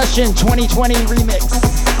is Possession 2020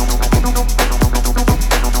 remix.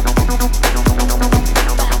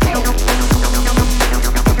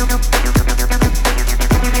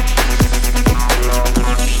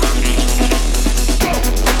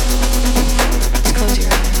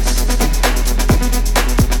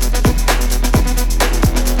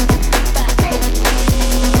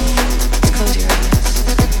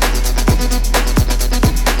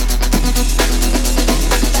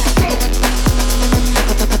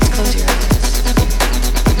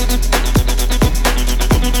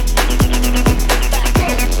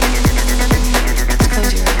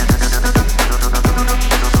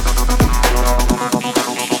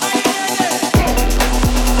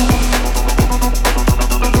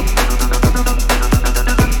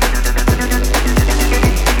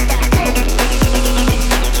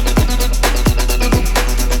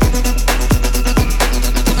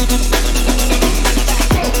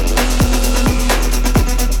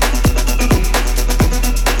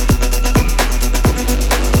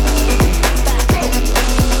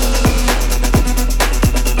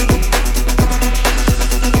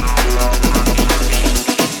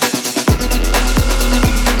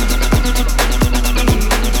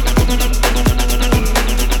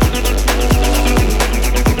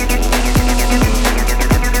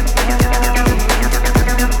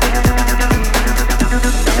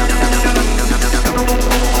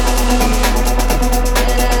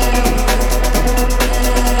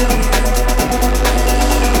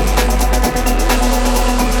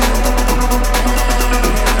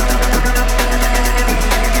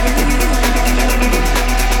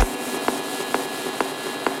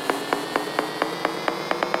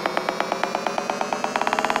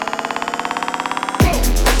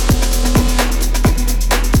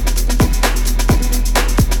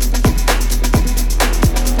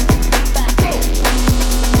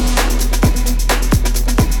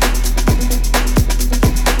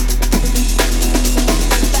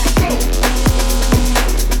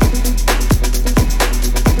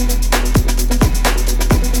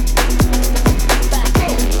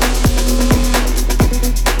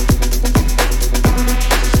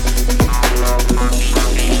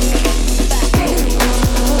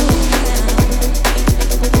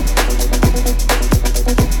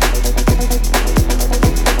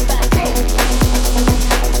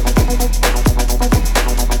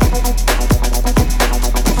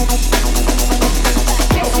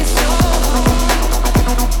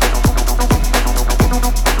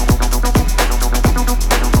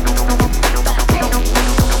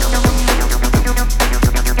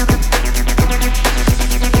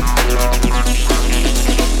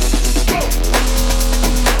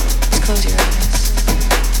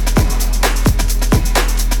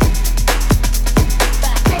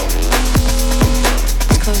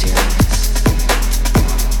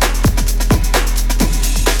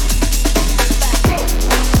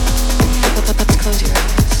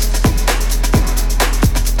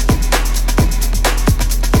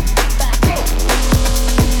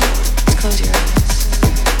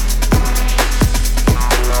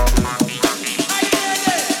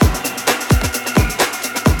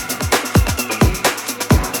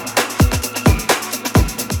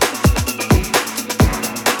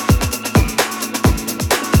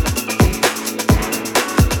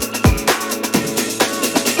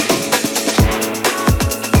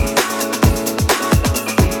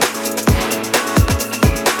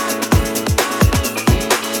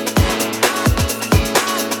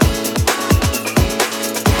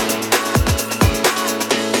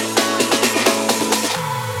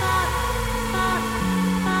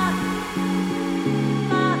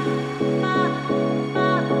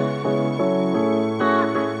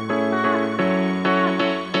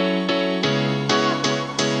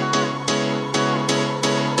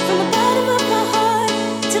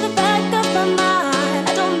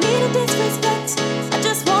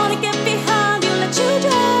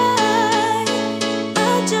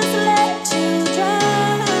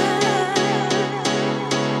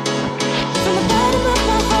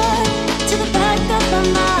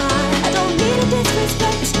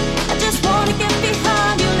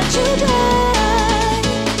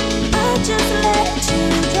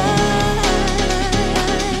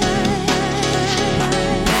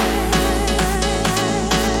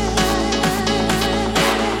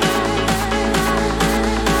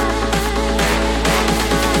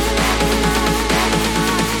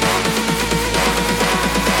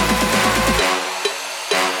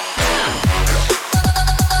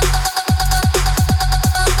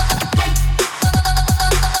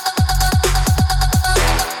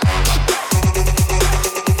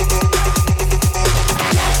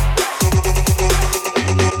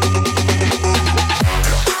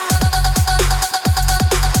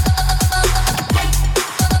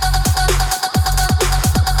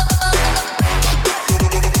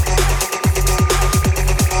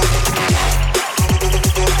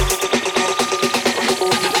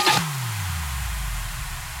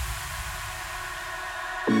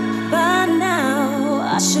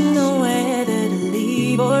 should know whether to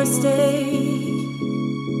leave or stay.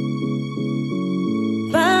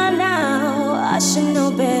 By now, I should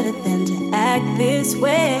know better than to act this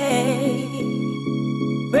way.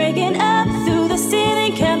 Breaking up through the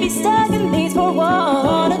ceiling can be staggering these for walls.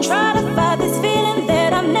 Wanna try to fight this feeling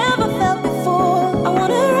that I've never felt before. I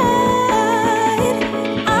wanna ride,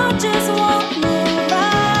 I just wanna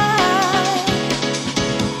ride.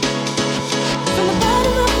 From the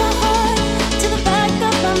bottom of my heart to the back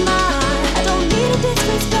of my mind, I don't need a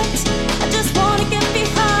disrespect, I just wanna get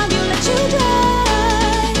behind you, let you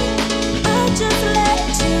drive. I just let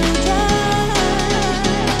you drive.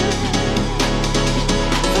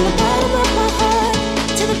 From the bottom of my heart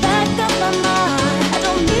to the back of my mind, I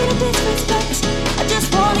don't need a disrespect, I just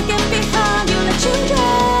wanna get behind you, let you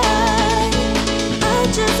drive. I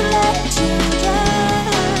just let you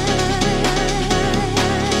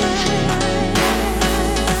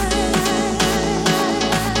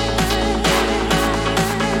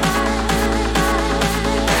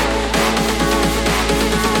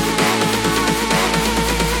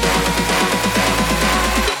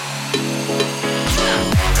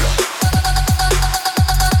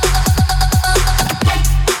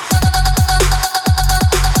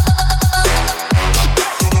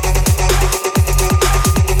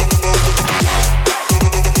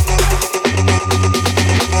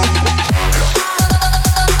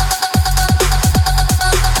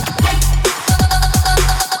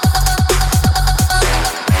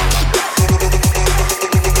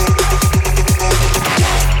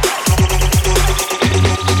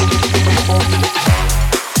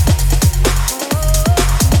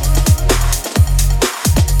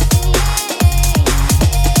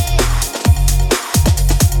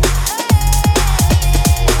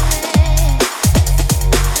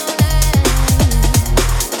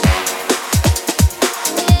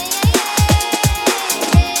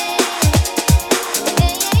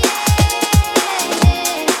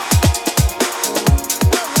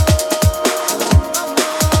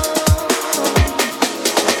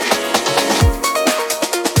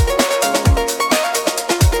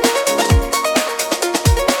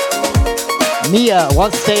Mia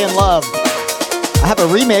wants Stay in Love. I have a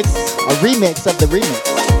remix of the remix.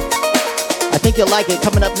 I think you'll like it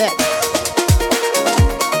coming up next.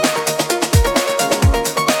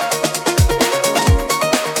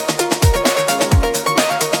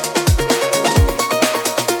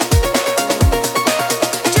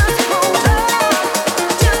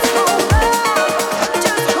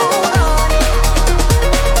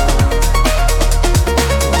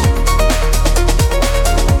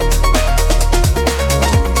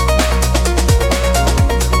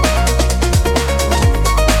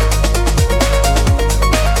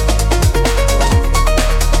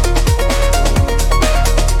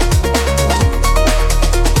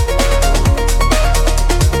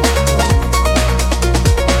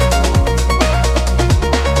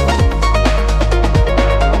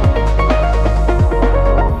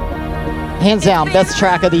 Hands down, best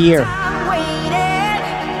track of the year.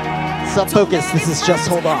 Sub Focus, this is Just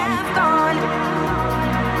Hold On.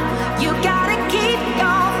 You gotta keep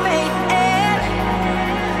your faith in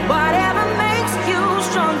whatever makes you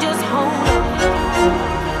strong. Just hold on.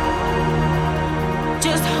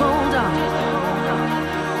 Just hold on.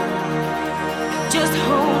 Just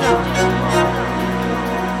hold on.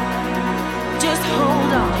 Just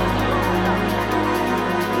hold on.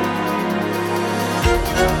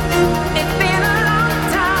 It's been a long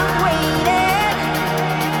time waiting.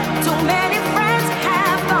 Too many friends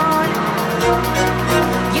have gone.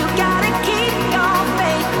 You gotta keep your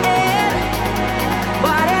faith in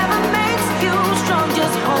whatever makes you strong.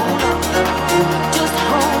 Just hold on. Just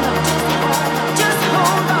hold on. Just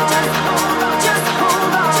hold on. Just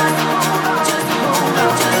hold on. Just hold on. Just hold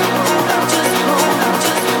on. Just hold on. Just hold on.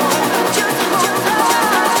 Just hold on. Just hold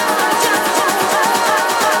on.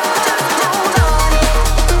 Just hold on.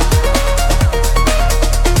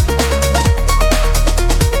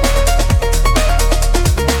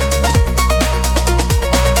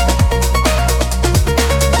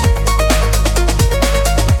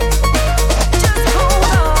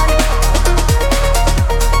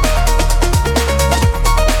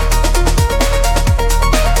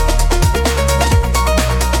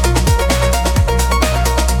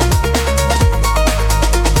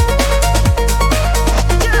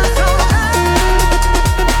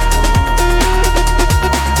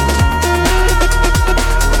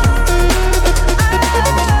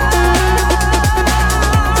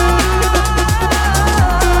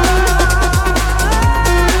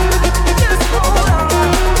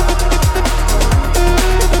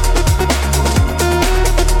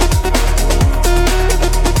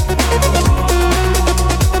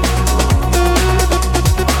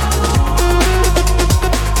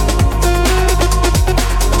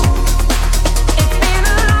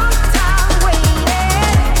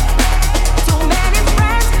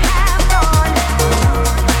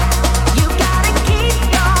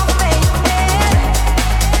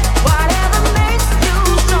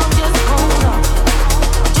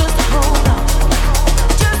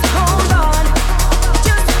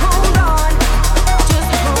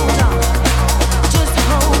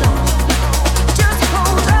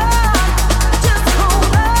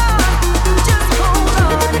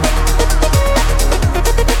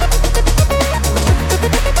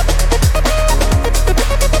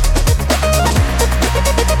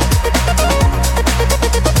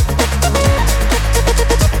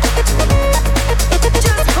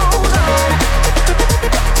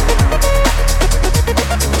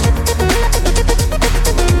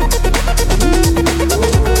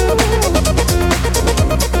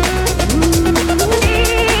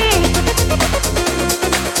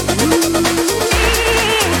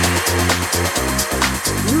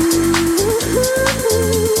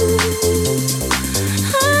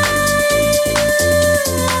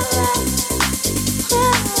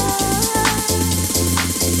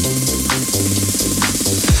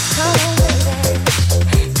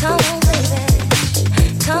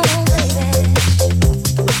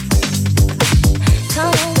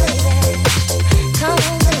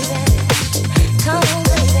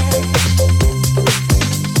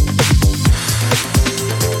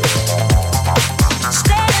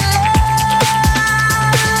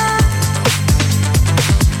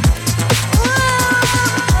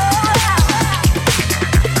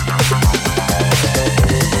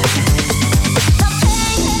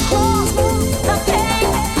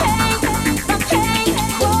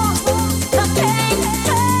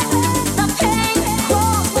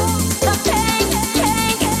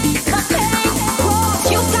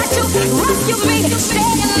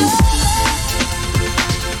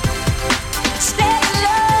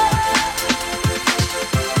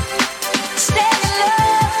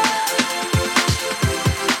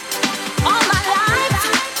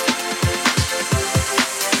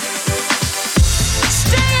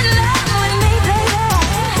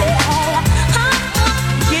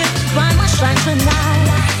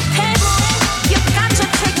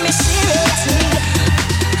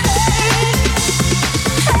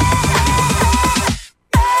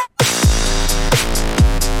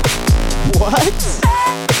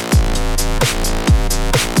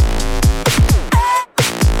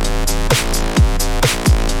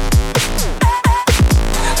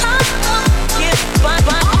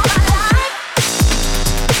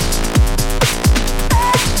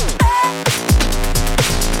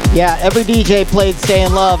 Yeah, every DJ played Stay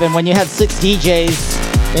in Love, and when you had 6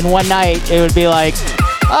 DJs in one night, it would be like,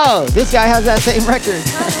 oh, this guy has that same record.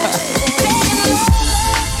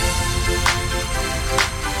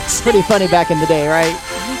 It's pretty funny back in the day, right?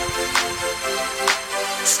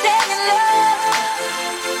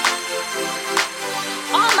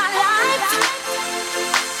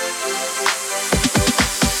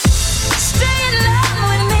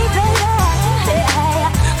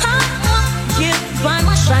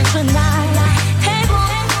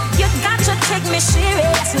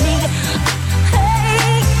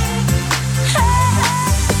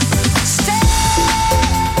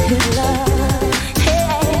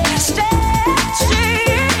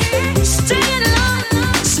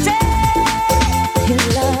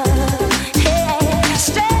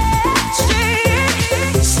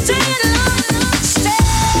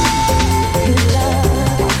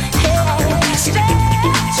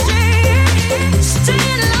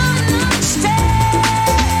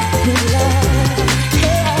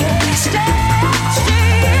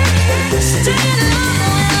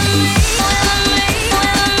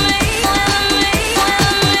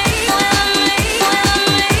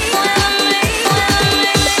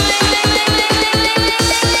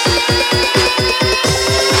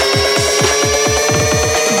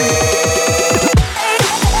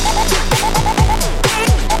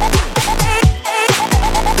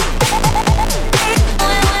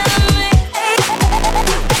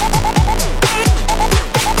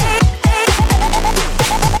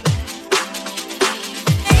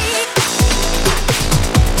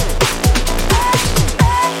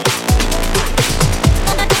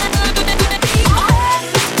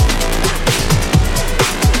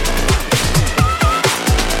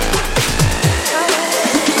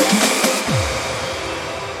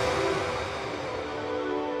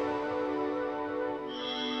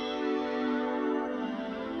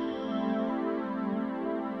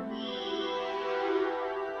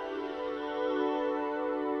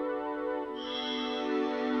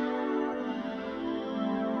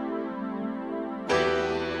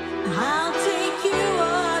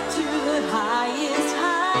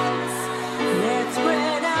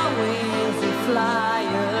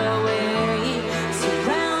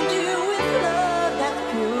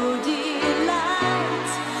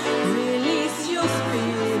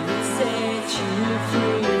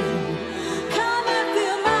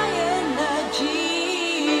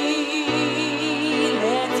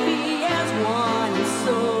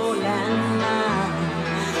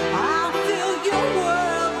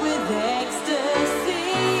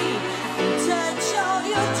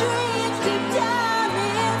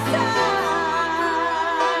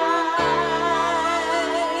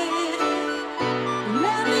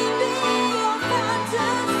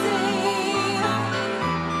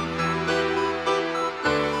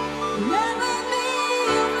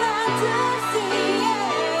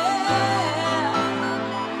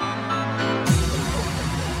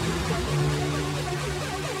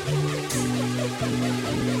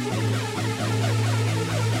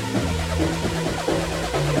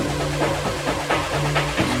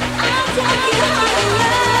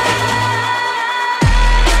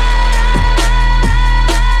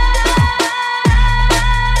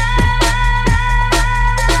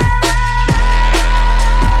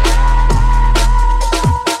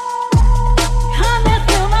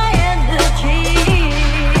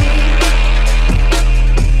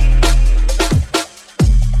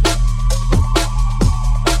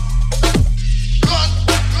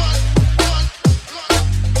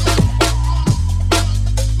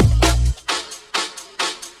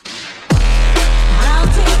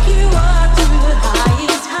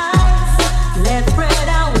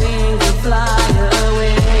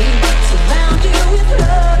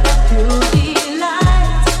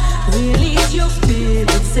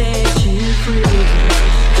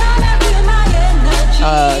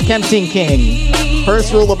 Kempton King.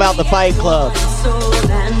 First rule about the Fight Club: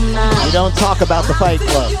 you don't talk about the Fight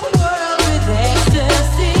Club.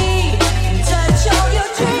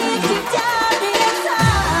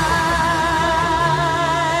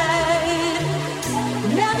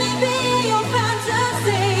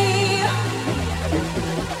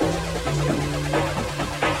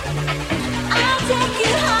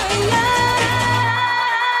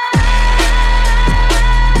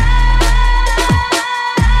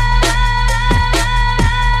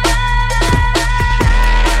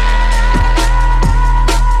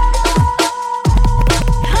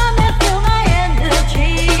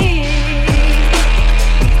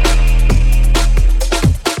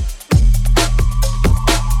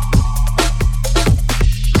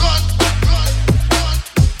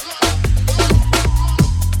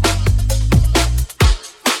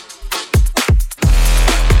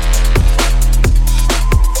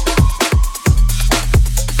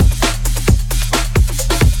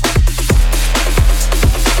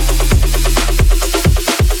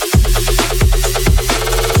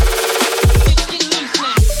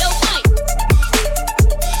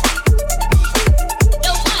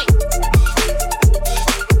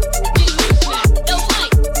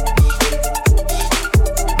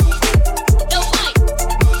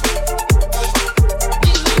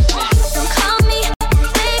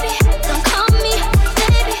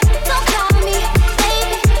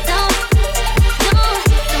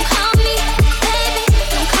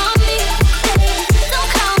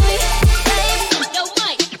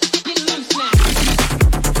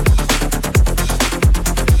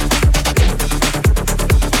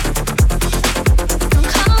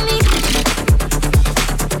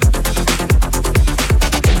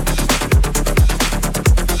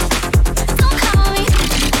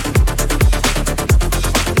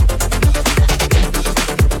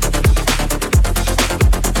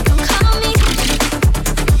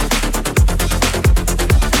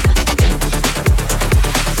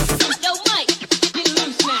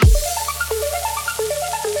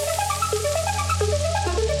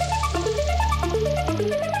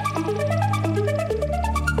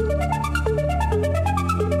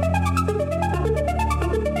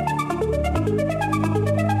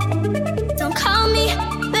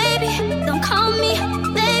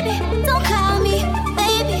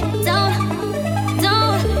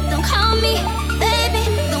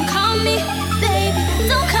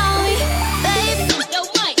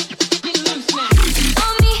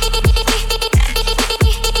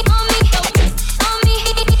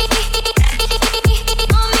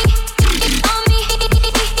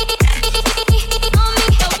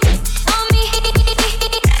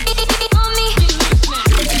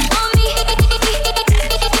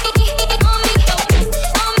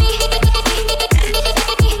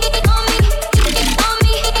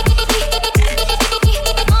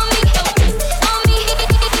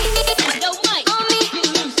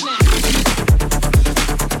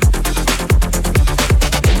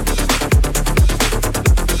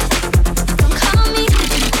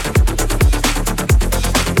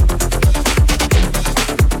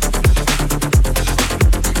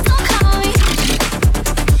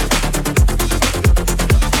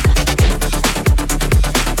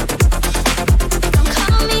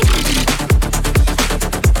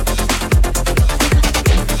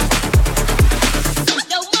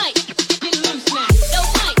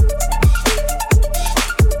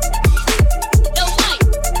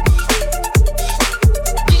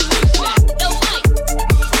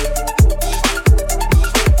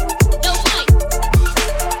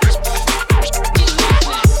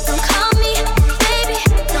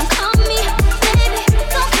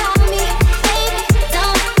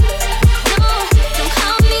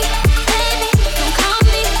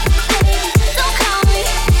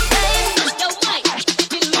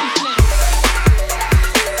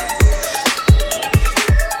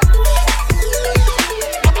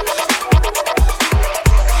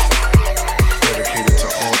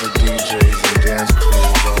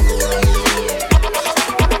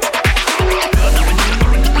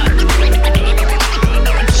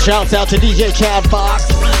 Shouts out to DJ Chad Fox.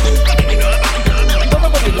 Nobody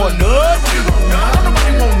want none.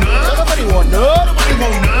 Nobody want none.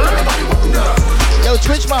 Yo,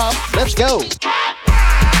 Twitch Mom, let's go.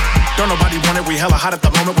 Don't nobody want it, we hella hot at the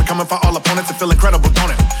moment. We coming for all opponents and feel incredible, don't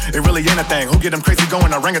it? It really ain't a thing. Who get them crazy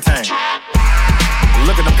going orangutan?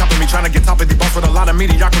 Look at them copying me, trying to get top of the boss with a lot of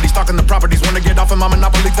mediocrity. Stalking the properties, wanna get off of my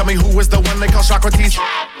monopoly. Tell me who is the one they call Socrates?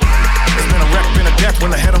 It's been a wreck, been a death when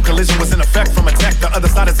the head-on collision was in effect from attack. The other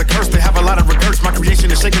side is a curse, they have a lot of regrets. My creation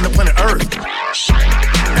is shaking the planet Earth.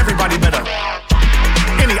 Everybody better,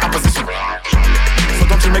 any opposition. So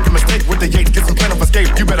don't you make a mistake with the Yates, get some plan of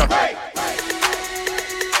escape. You better.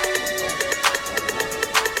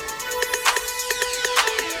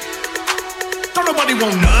 Don't nobody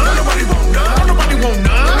want none. Nobody want none. Nobody want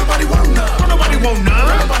none. Nobody want none. Nobody want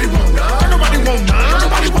none. Nobody want none. Nobody want none.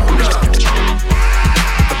 Nobody want none.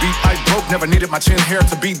 The beat I broke, never needed my chin hair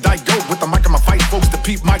to be Dyke Dope. With the mic on my fight, folks to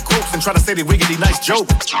peep my quotes and try to say they wiggity nice joke.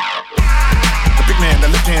 The big man that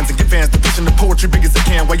lift hands and get fans to pushing the poetry big as it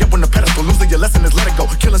can. Way up on the pedestal, losing your lesson is let it go.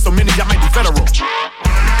 Killing so many, I might be federal.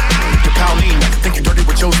 Your Paulina, think you dirty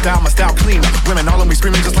with your style, my style cleaner. Women all on me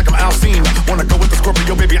screaming just like I'm Alcina. Wanna go with the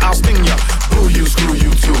Scorpio, baby, I'll sting ya. Boo you, screw you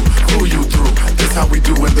too, fool you through. This how we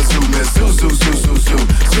do in the zoo, miss. Zoo, zoo, zoo, zoo, zoo,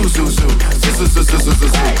 zoo, zoo, zoo, zoo, zoo, zoo, zoo, zoo, zoo,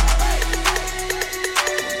 zoo.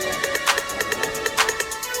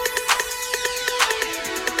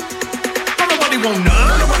 Nobody want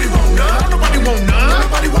none. Nobody want none. Nobody want none.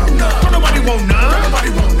 Nobody want none. Nobody want none. Nobody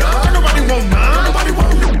want none. Nobody want none. Nobody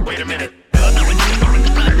want none. Wait a minute.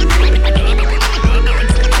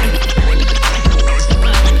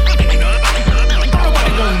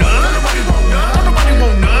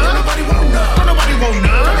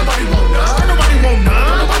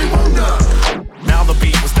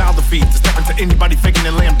 Anybody faking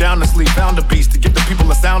and lay him down to sleep. Found a beast to give the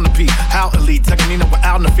people a sound to peace. How elite, taking Nina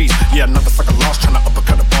without the feast. Yeah, another sucker lost, trying to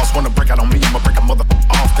uppercut a boss. Wanna break out on me, I'ma break a mother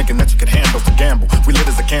off. Thinking that you can handle the gamble. We lit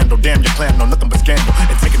as a candle, damn your clan, no nothing but scandal.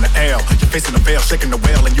 And taking the L, you're facing the veil, shaking the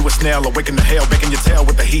whale. And you a snail, awaken the hail, baking your tail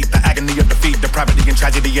with the heat. The agony of defeat, depravity and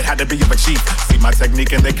tragedy, it had to be of a chief. See my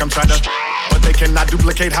technique and they come try to, but they cannot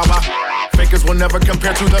duplicate how I. Fakers will never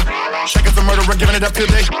compare to the shakers, the murderer, giving it up till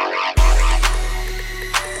they.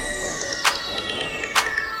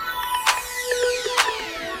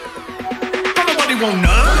 Nobody want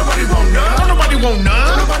none. Nobody want none. Nobody want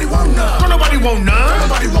none. Nobody want none. Nobody want none.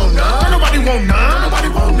 Nobody want none. Nobody want none. Nobody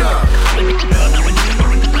want none.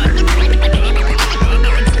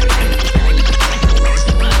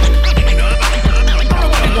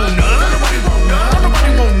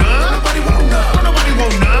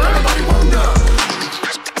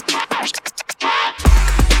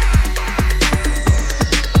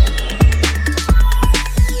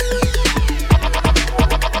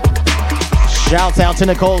 Shouts out to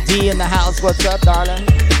Nicole D in the house. What's up, darling?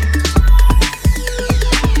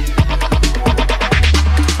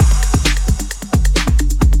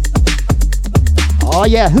 Oh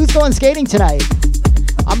yeah, who's going skating tonight?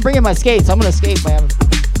 I'm bringing my skates. I'm gonna skate my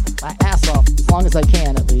ass off as long as I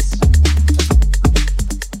can, at least.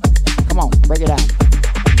 Come on, break it out.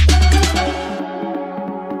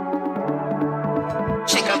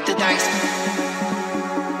 Shake up the dice.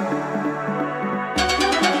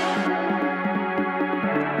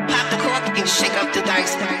 Shake up the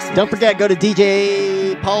dice. Don't forget, go to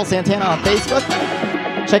DJ Paul Santana on Facebook.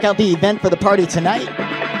 Check out the event for the party tonight.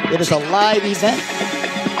 It is a live event.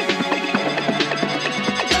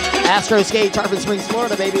 Astro Skate, Tarpon Springs,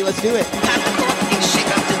 Florida, baby. Let's do it. Shake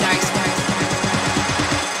up the dice.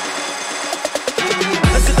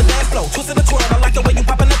 Let's hit the dance floor, twist the twirl. I like the way you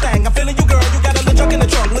poppin' the thing. I'm feeling you, girl. You got a little junk in the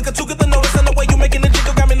trunk. Look at you, get the notice, and the way you making the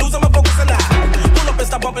jiggle got me losing my focus and I pull up and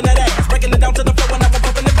stop bumping that ass, breaking it down to the floor and I'm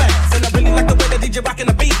pumping it fast. And I really like the way the DJ rocking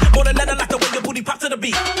the beat. More than that, I like the way your booty pop to the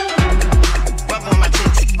beat. Rub on my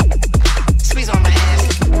tits, squeeze on my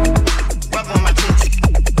ass. Rub on my tits,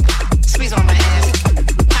 squeeze on my ass.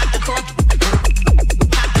 Pop the cork,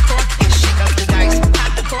 and shake up the dice.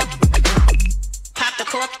 Pop the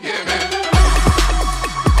cork, yeah, man.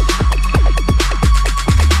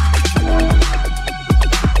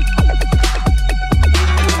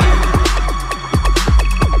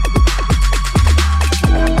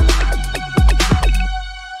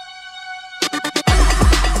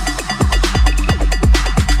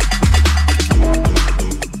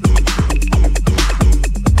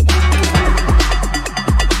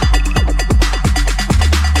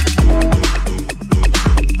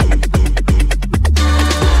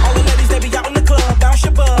 All the ladies, they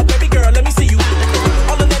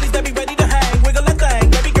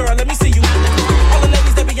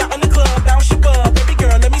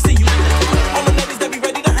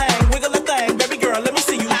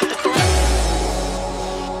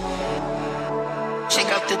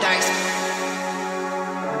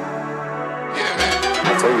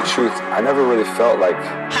truth, I never really felt like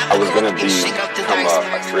I was gonna become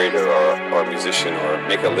a creator or a musician or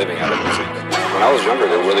make a living out of music. When I was younger,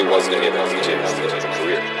 there really wasn't any of the DJ as a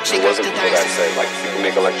career. There wasn't people that said, like, if you can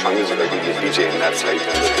make electronic music, or you can be a DJ, and that's how you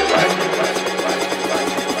can live your life.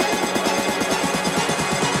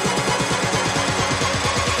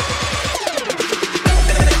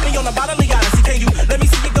 Let me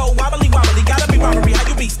see you go wobbly wobbly. Gotta be robbery, how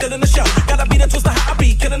you be? Still in the show. Gotta be the twister, how I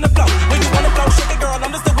be? Killing the flow. When you wanna flow, shake it, girl.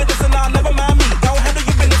 I'm just a witness and I'll never mind me. Don't handle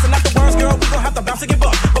your business and not the words, girl. We gon' have to bounce and give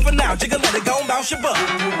up. But for now, jiggle, let it go and bounce your butt.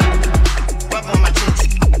 Rub on my tits,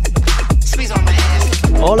 squeeze on my ass.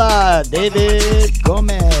 Hola, David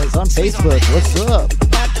Gomez on Facebook. What's up?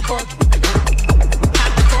 Pop the cork, pop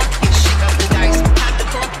the cork, shake up the dice. Pop the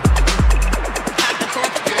cork, pop the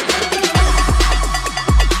cork.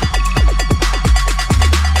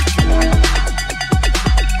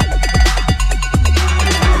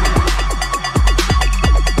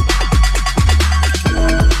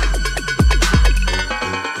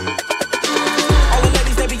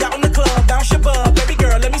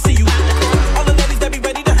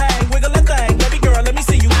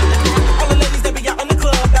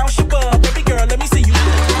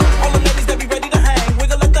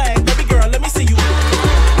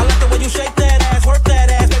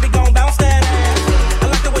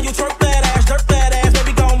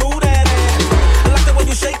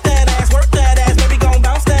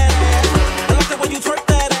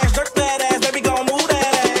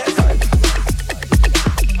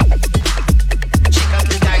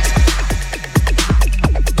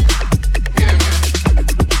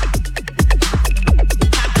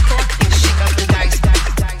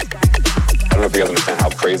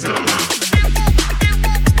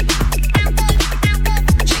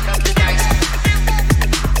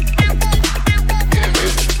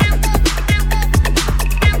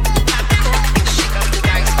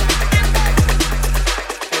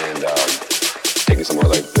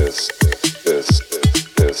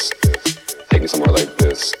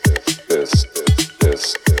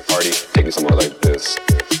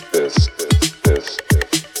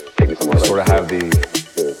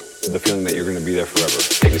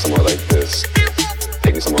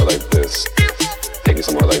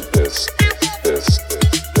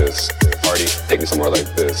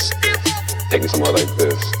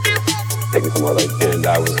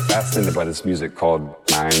 By this music called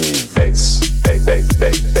Miami bass, bass, bass,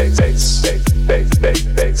 bass, bass, bass, bass, bass, bass,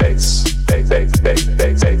 bass, bass,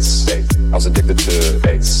 bass, bass, bass. I was addicted to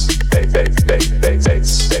bass, bass, bass, bass, bass,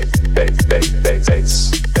 bass, bass, bass,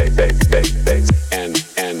 bass, bass, bass, bass, bass,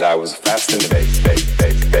 and I was fast into bass, bass,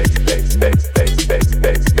 bass, bass, bass, bass, bass, bass,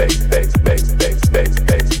 bass, bass, bass, bass, bass, bass,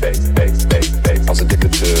 bass, bass, bass, bass, bass. I was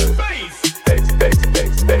addicted to bass, bass, bass,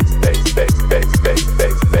 bass, bass, bass, bass, bass, bass,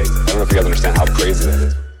 bass, bass. I don't know if you guys understand how crazy that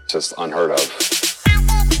is. Just unheard of.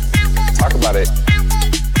 Talk about it.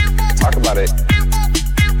 Talk about it.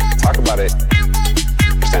 Talk about it.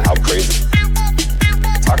 Understand how crazy.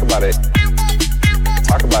 Talk about it.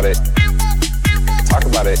 Talk about it. Talk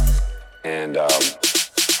about it. And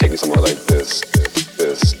take me somewhere like this.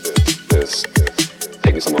 This.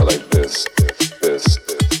 Take me somewhere like this. This.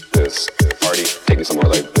 Party. Take me somewhere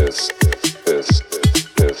like this.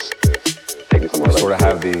 Take me somewhere like this. Sort of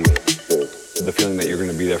have the feeling that you're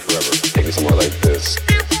going to be there forever. Take me somewhere like this.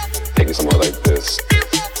 Take me somewhere like this.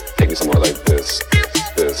 Take me somewhere like this.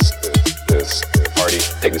 This. Party.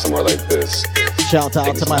 Take me somewhere like this. Shout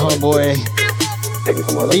out to my homeboy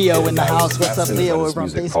Leo in the house. What's up, Leo, over on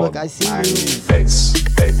Facebook? I see you. Bass.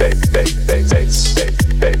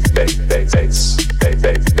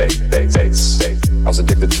 I was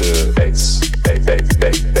addicted to bass.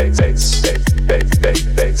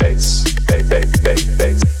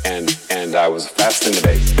 And I was fast in the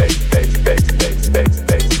bass.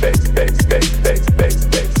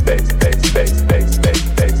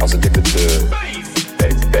 I was addicted to bass.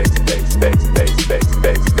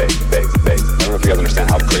 I don't know if you guys understand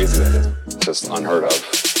how crazy that is. It's just unheard of.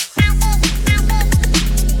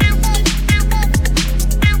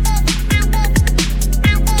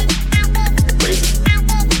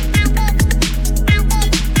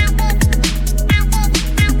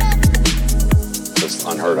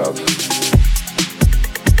 Unheard of.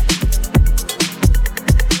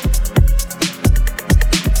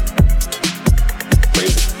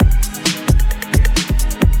 Crazy.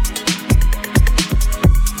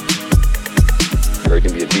 Or you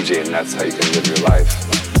can be a DJ and that's how you can live your life.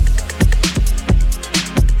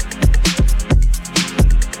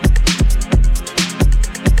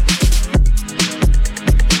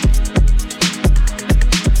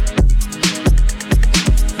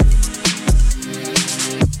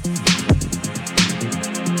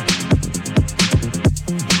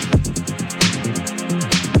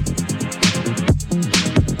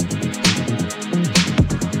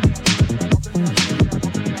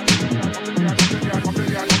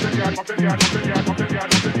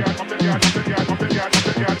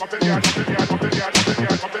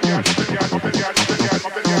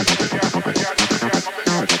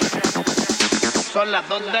 Son las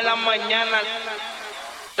 2 de la mañana,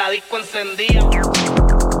 la disco encendida.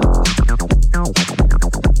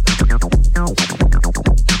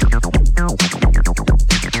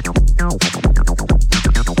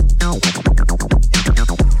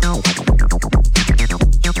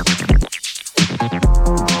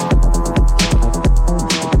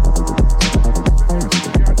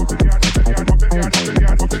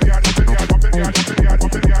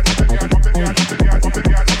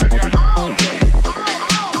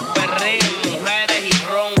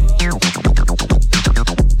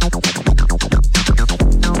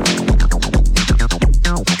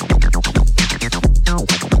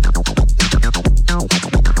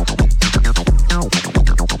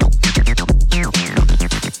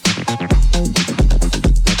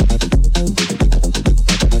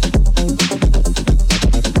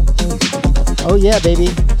 Yeah, baby.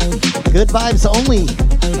 Good vibes only.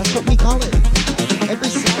 That's what we call it. Every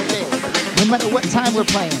Saturday, no matter what time we're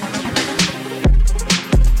playing.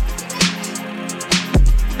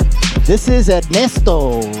 This is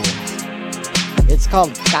Ernesto. It's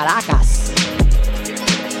called Caracas.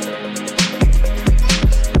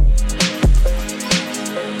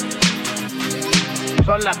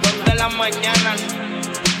 Son las 2 de la mañana.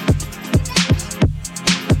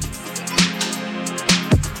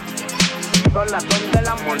 Son las 2 de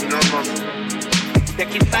la mañana. De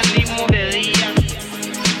aquí salimos de día.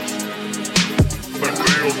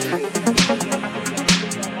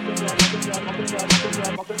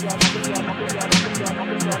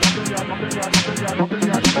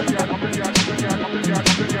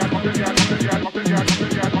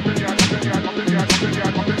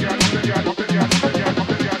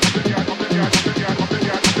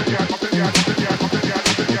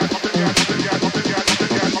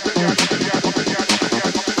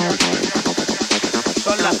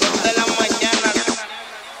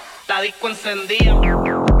 Disco encendida.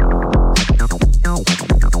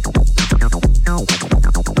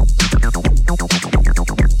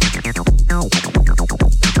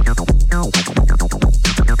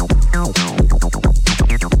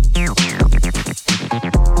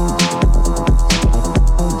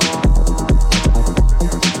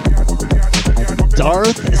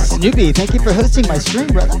 Darth Snoopy, thank you for hosting my stream,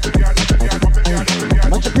 brother.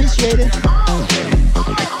 Much appreciated.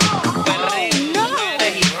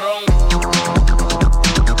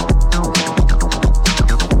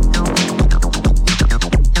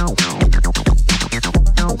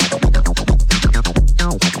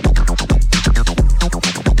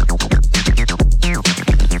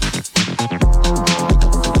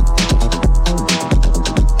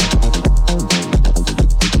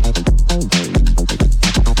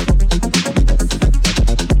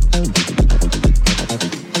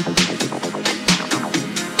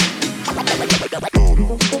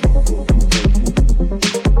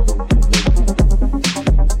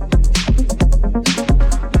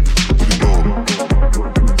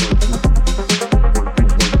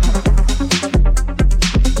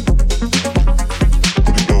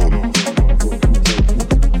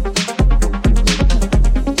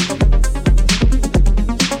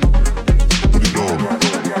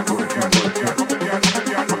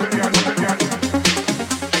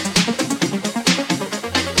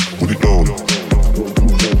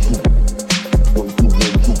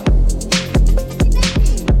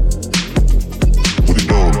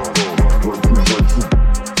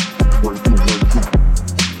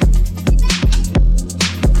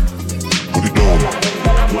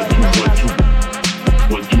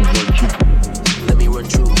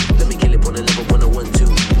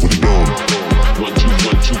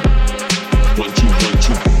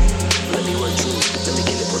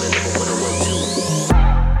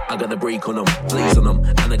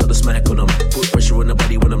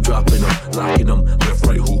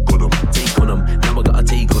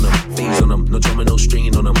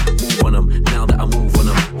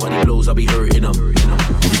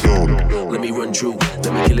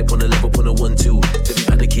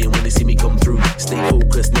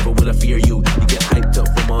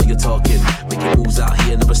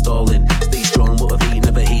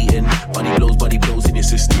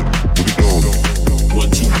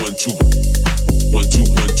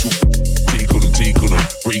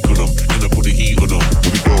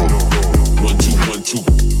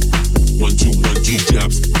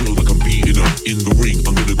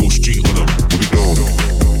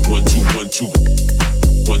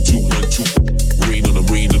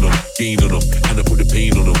 Gain on them, and I put the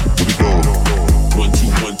pain on them. 1, 2,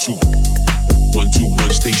 1, 2.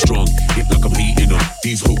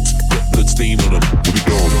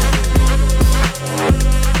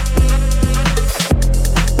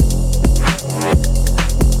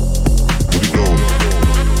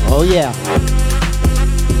 yeah.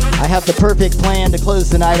 I have the perfect plan to close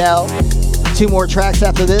the night out. 2 more tracks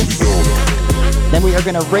after this. Then we are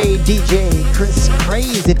going to raid DJ Chris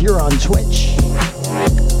Craze if you're on Twitch.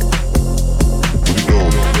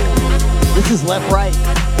 This is Left Right.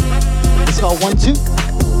 It's called 1-2.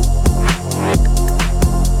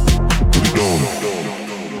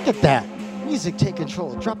 Look at that. Music Take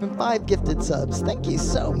Control. Dropping 5 gifted subs. Thank you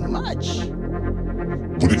so much.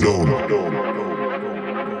 Put it down.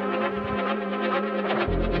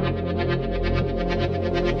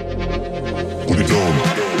 Put it down.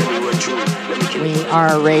 We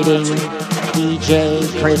are rating DJ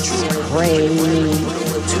Chris Craze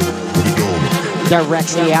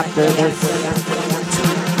directly after this.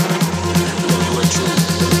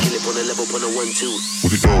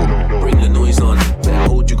 Bring the noise on, better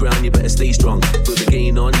hold your ground, you better stay strong. Put the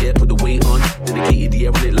gain on, yeah, put the weight on. Dedicated, yeah,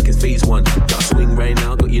 run it like it's phase 1. Got swing right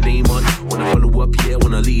now, got your name on. Wanna follow up, yeah,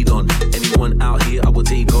 wanna lead on. Anyone out here, I will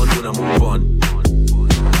take on when I move on.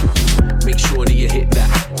 Make sure that you hit that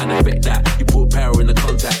and affect that. You put power in the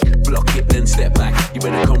contact, block it, then step back. You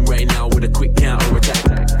better come right now with a quick counter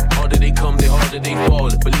attack. Harder they come, the harder they fall.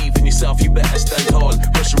 Believe in yourself, you better stand tall.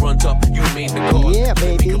 Pressure on top, you made the call. Yeah,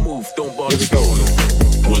 baby. Make a move, don't bother stall.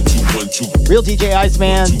 1, 2, 1, 2. Real DJ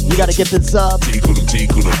Iceman, you got a gifted sub. Take on them.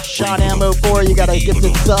 Shot Ammo 4, you got a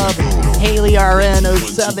gifted sub. Haley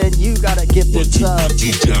RN07, you got a gifted sub.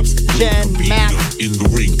 Jen Mac, in the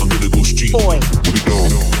ring, I'm gonna go street. boy,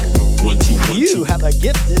 1, 2, 1, 2. you have a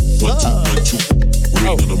gifted 1, 2, sub. 1, 2.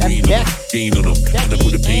 Rain on them, that's rain on them, gain on them, and I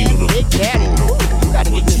put a pain on them. Big Daddy, Ooh, you got a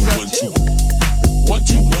 1, 2, gifted 1, sub 2. too. 1,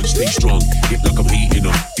 2, 1, stay strong. Hit like I'm hating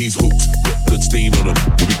them. These hooks, got blood stain on them.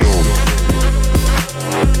 Put it down.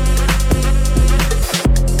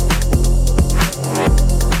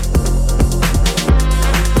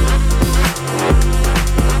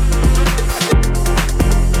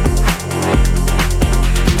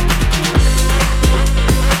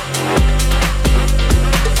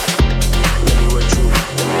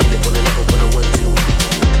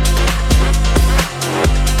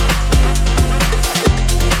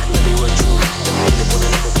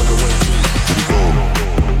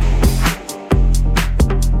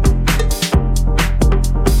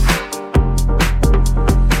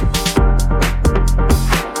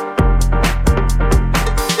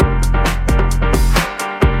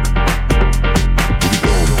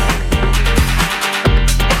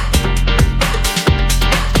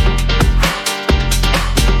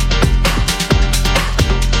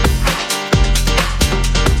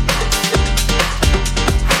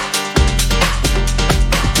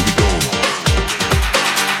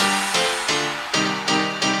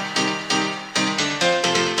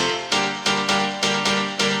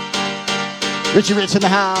 Richie Rich in the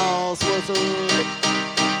house. What's up?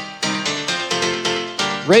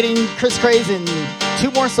 Rating Chris Craze in 2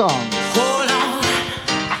 more songs. Hold on,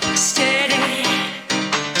 steady,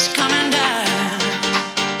 it's coming down.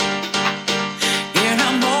 In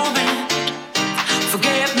a moment,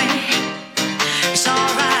 forgive me, it's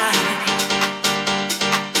alright.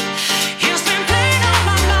 It's been playing on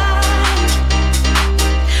my mind.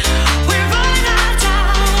 We're running out of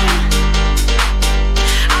time.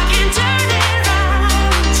 I can turn it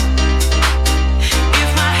around if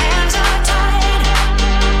my hands are tied.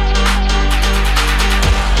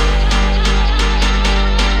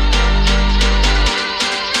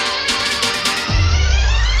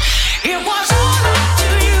 It was all up to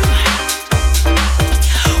you,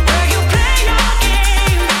 where you play your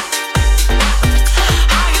game,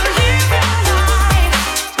 how you live your life.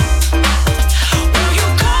 Will you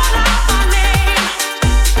call out my name?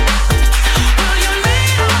 Will you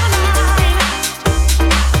lean on mine?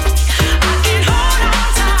 I can hold on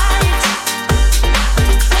tight.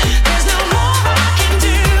 There's no more I can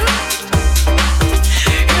do.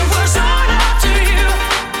 It was all up to you.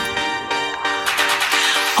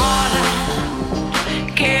 All I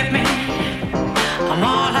give me, I'm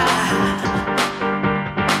all I.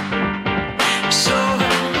 So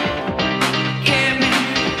give me,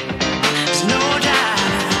 there's no doubt.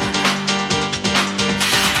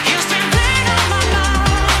 It's been playing on my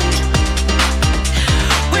mind.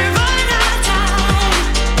 We're running out of time.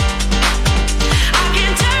 I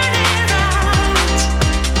can turn it around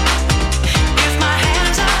if my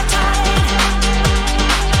hands are tied.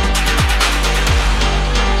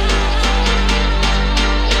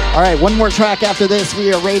 All right, 1 more track after this.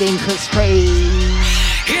 We are rating Chris Craze.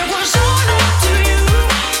 It was all up to you,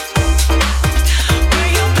 where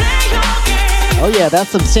you play your game, Oh yeah, that's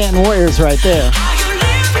some Stanton Warriors right there. how you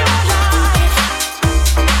live your life.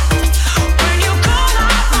 When you call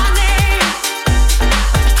out my name,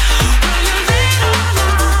 will you lean on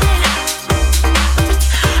mine?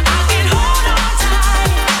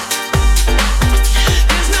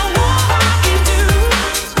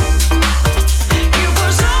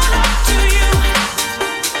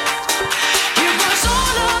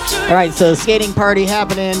 All right, so skating party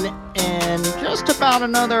happening in just about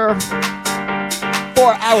another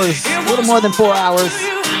 4 hours, a little more than 4 hours.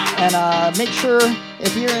 And make sure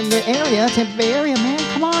if you're in the area, Tampa Bay area, man,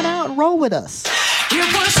 come on out and roll with us.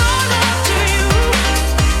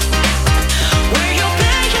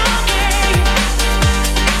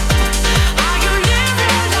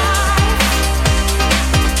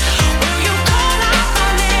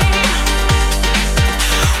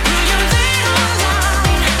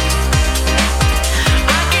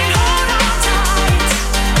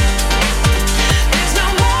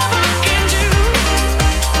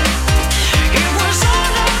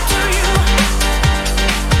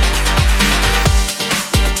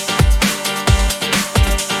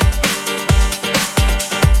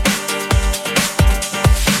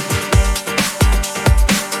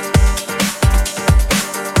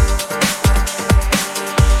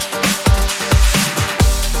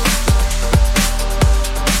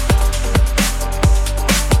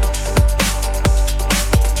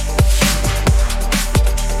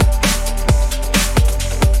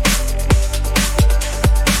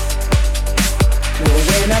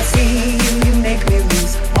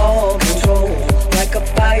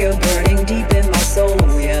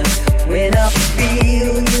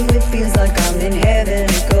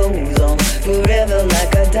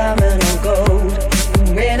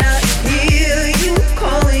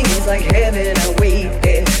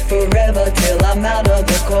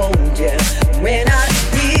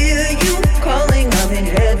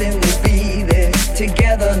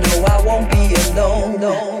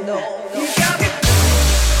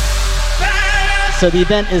 So the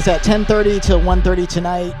event is at 10:30 till 1:30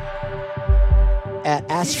 tonight at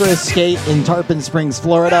Astro Skate in Tarpon Springs,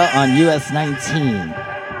 Florida on US 19.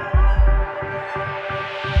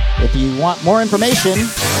 If you want more information,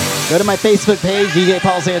 go to my Facebook page, DJ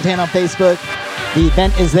Paul Santana on Facebook. The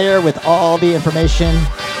event is there with all the information.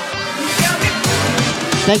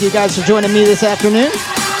 Thank you guys for joining me this afternoon.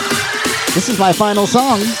 This is my final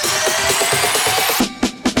song.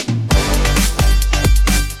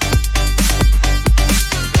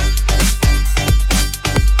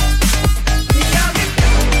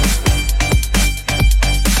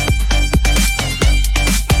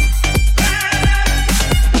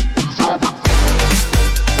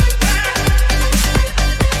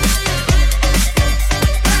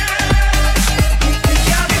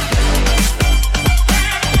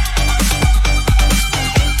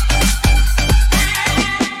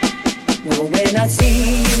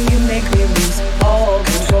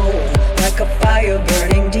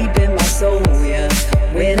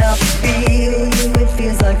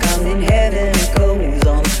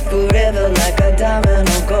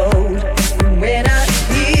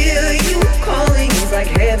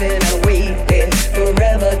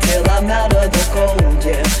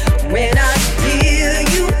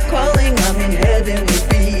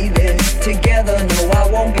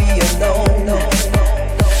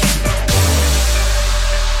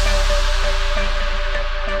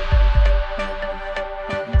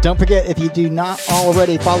 Don't forget, if you do not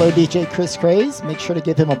already follow DJ Chris Craze, make sure to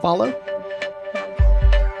give him a follow.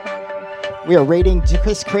 We are rating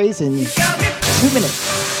Chris Craze in 2 minutes.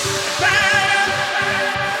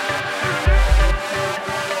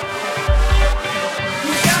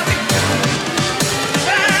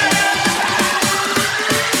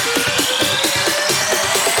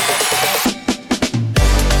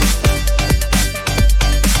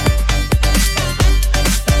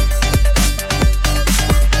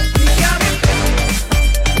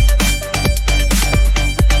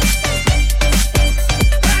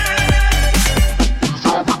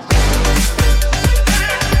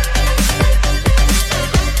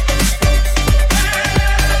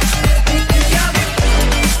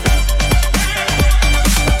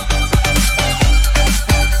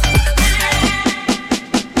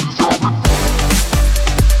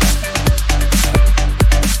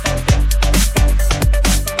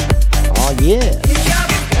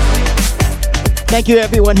 Thank you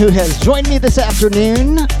everyone who has joined me this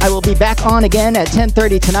afternoon. I will be back on again at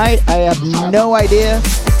 10:30 tonight. I have no idea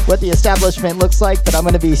what the establishment looks like, but I'm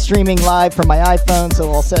going to be streaming live from my iPhone,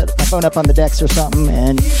 so I'll set my phone up on the decks or something,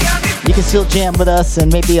 and you can still jam with us,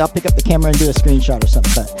 and maybe I'll pick up the camera and do a screenshot or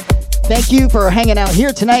something. But thank you for hanging out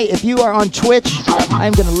here tonight. If you are on Twitch,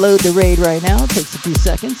 I'm going to load the raid right now. It takes a few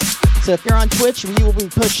seconds. So if you're on Twitch, you will be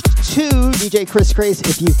pushed to DJ Chris Craze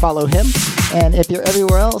if you follow him. And if you're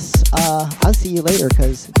everywhere else, I'll see you later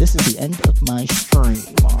because this is the end of my stream.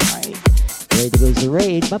 All right. There goes the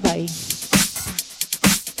raid. Bye-bye.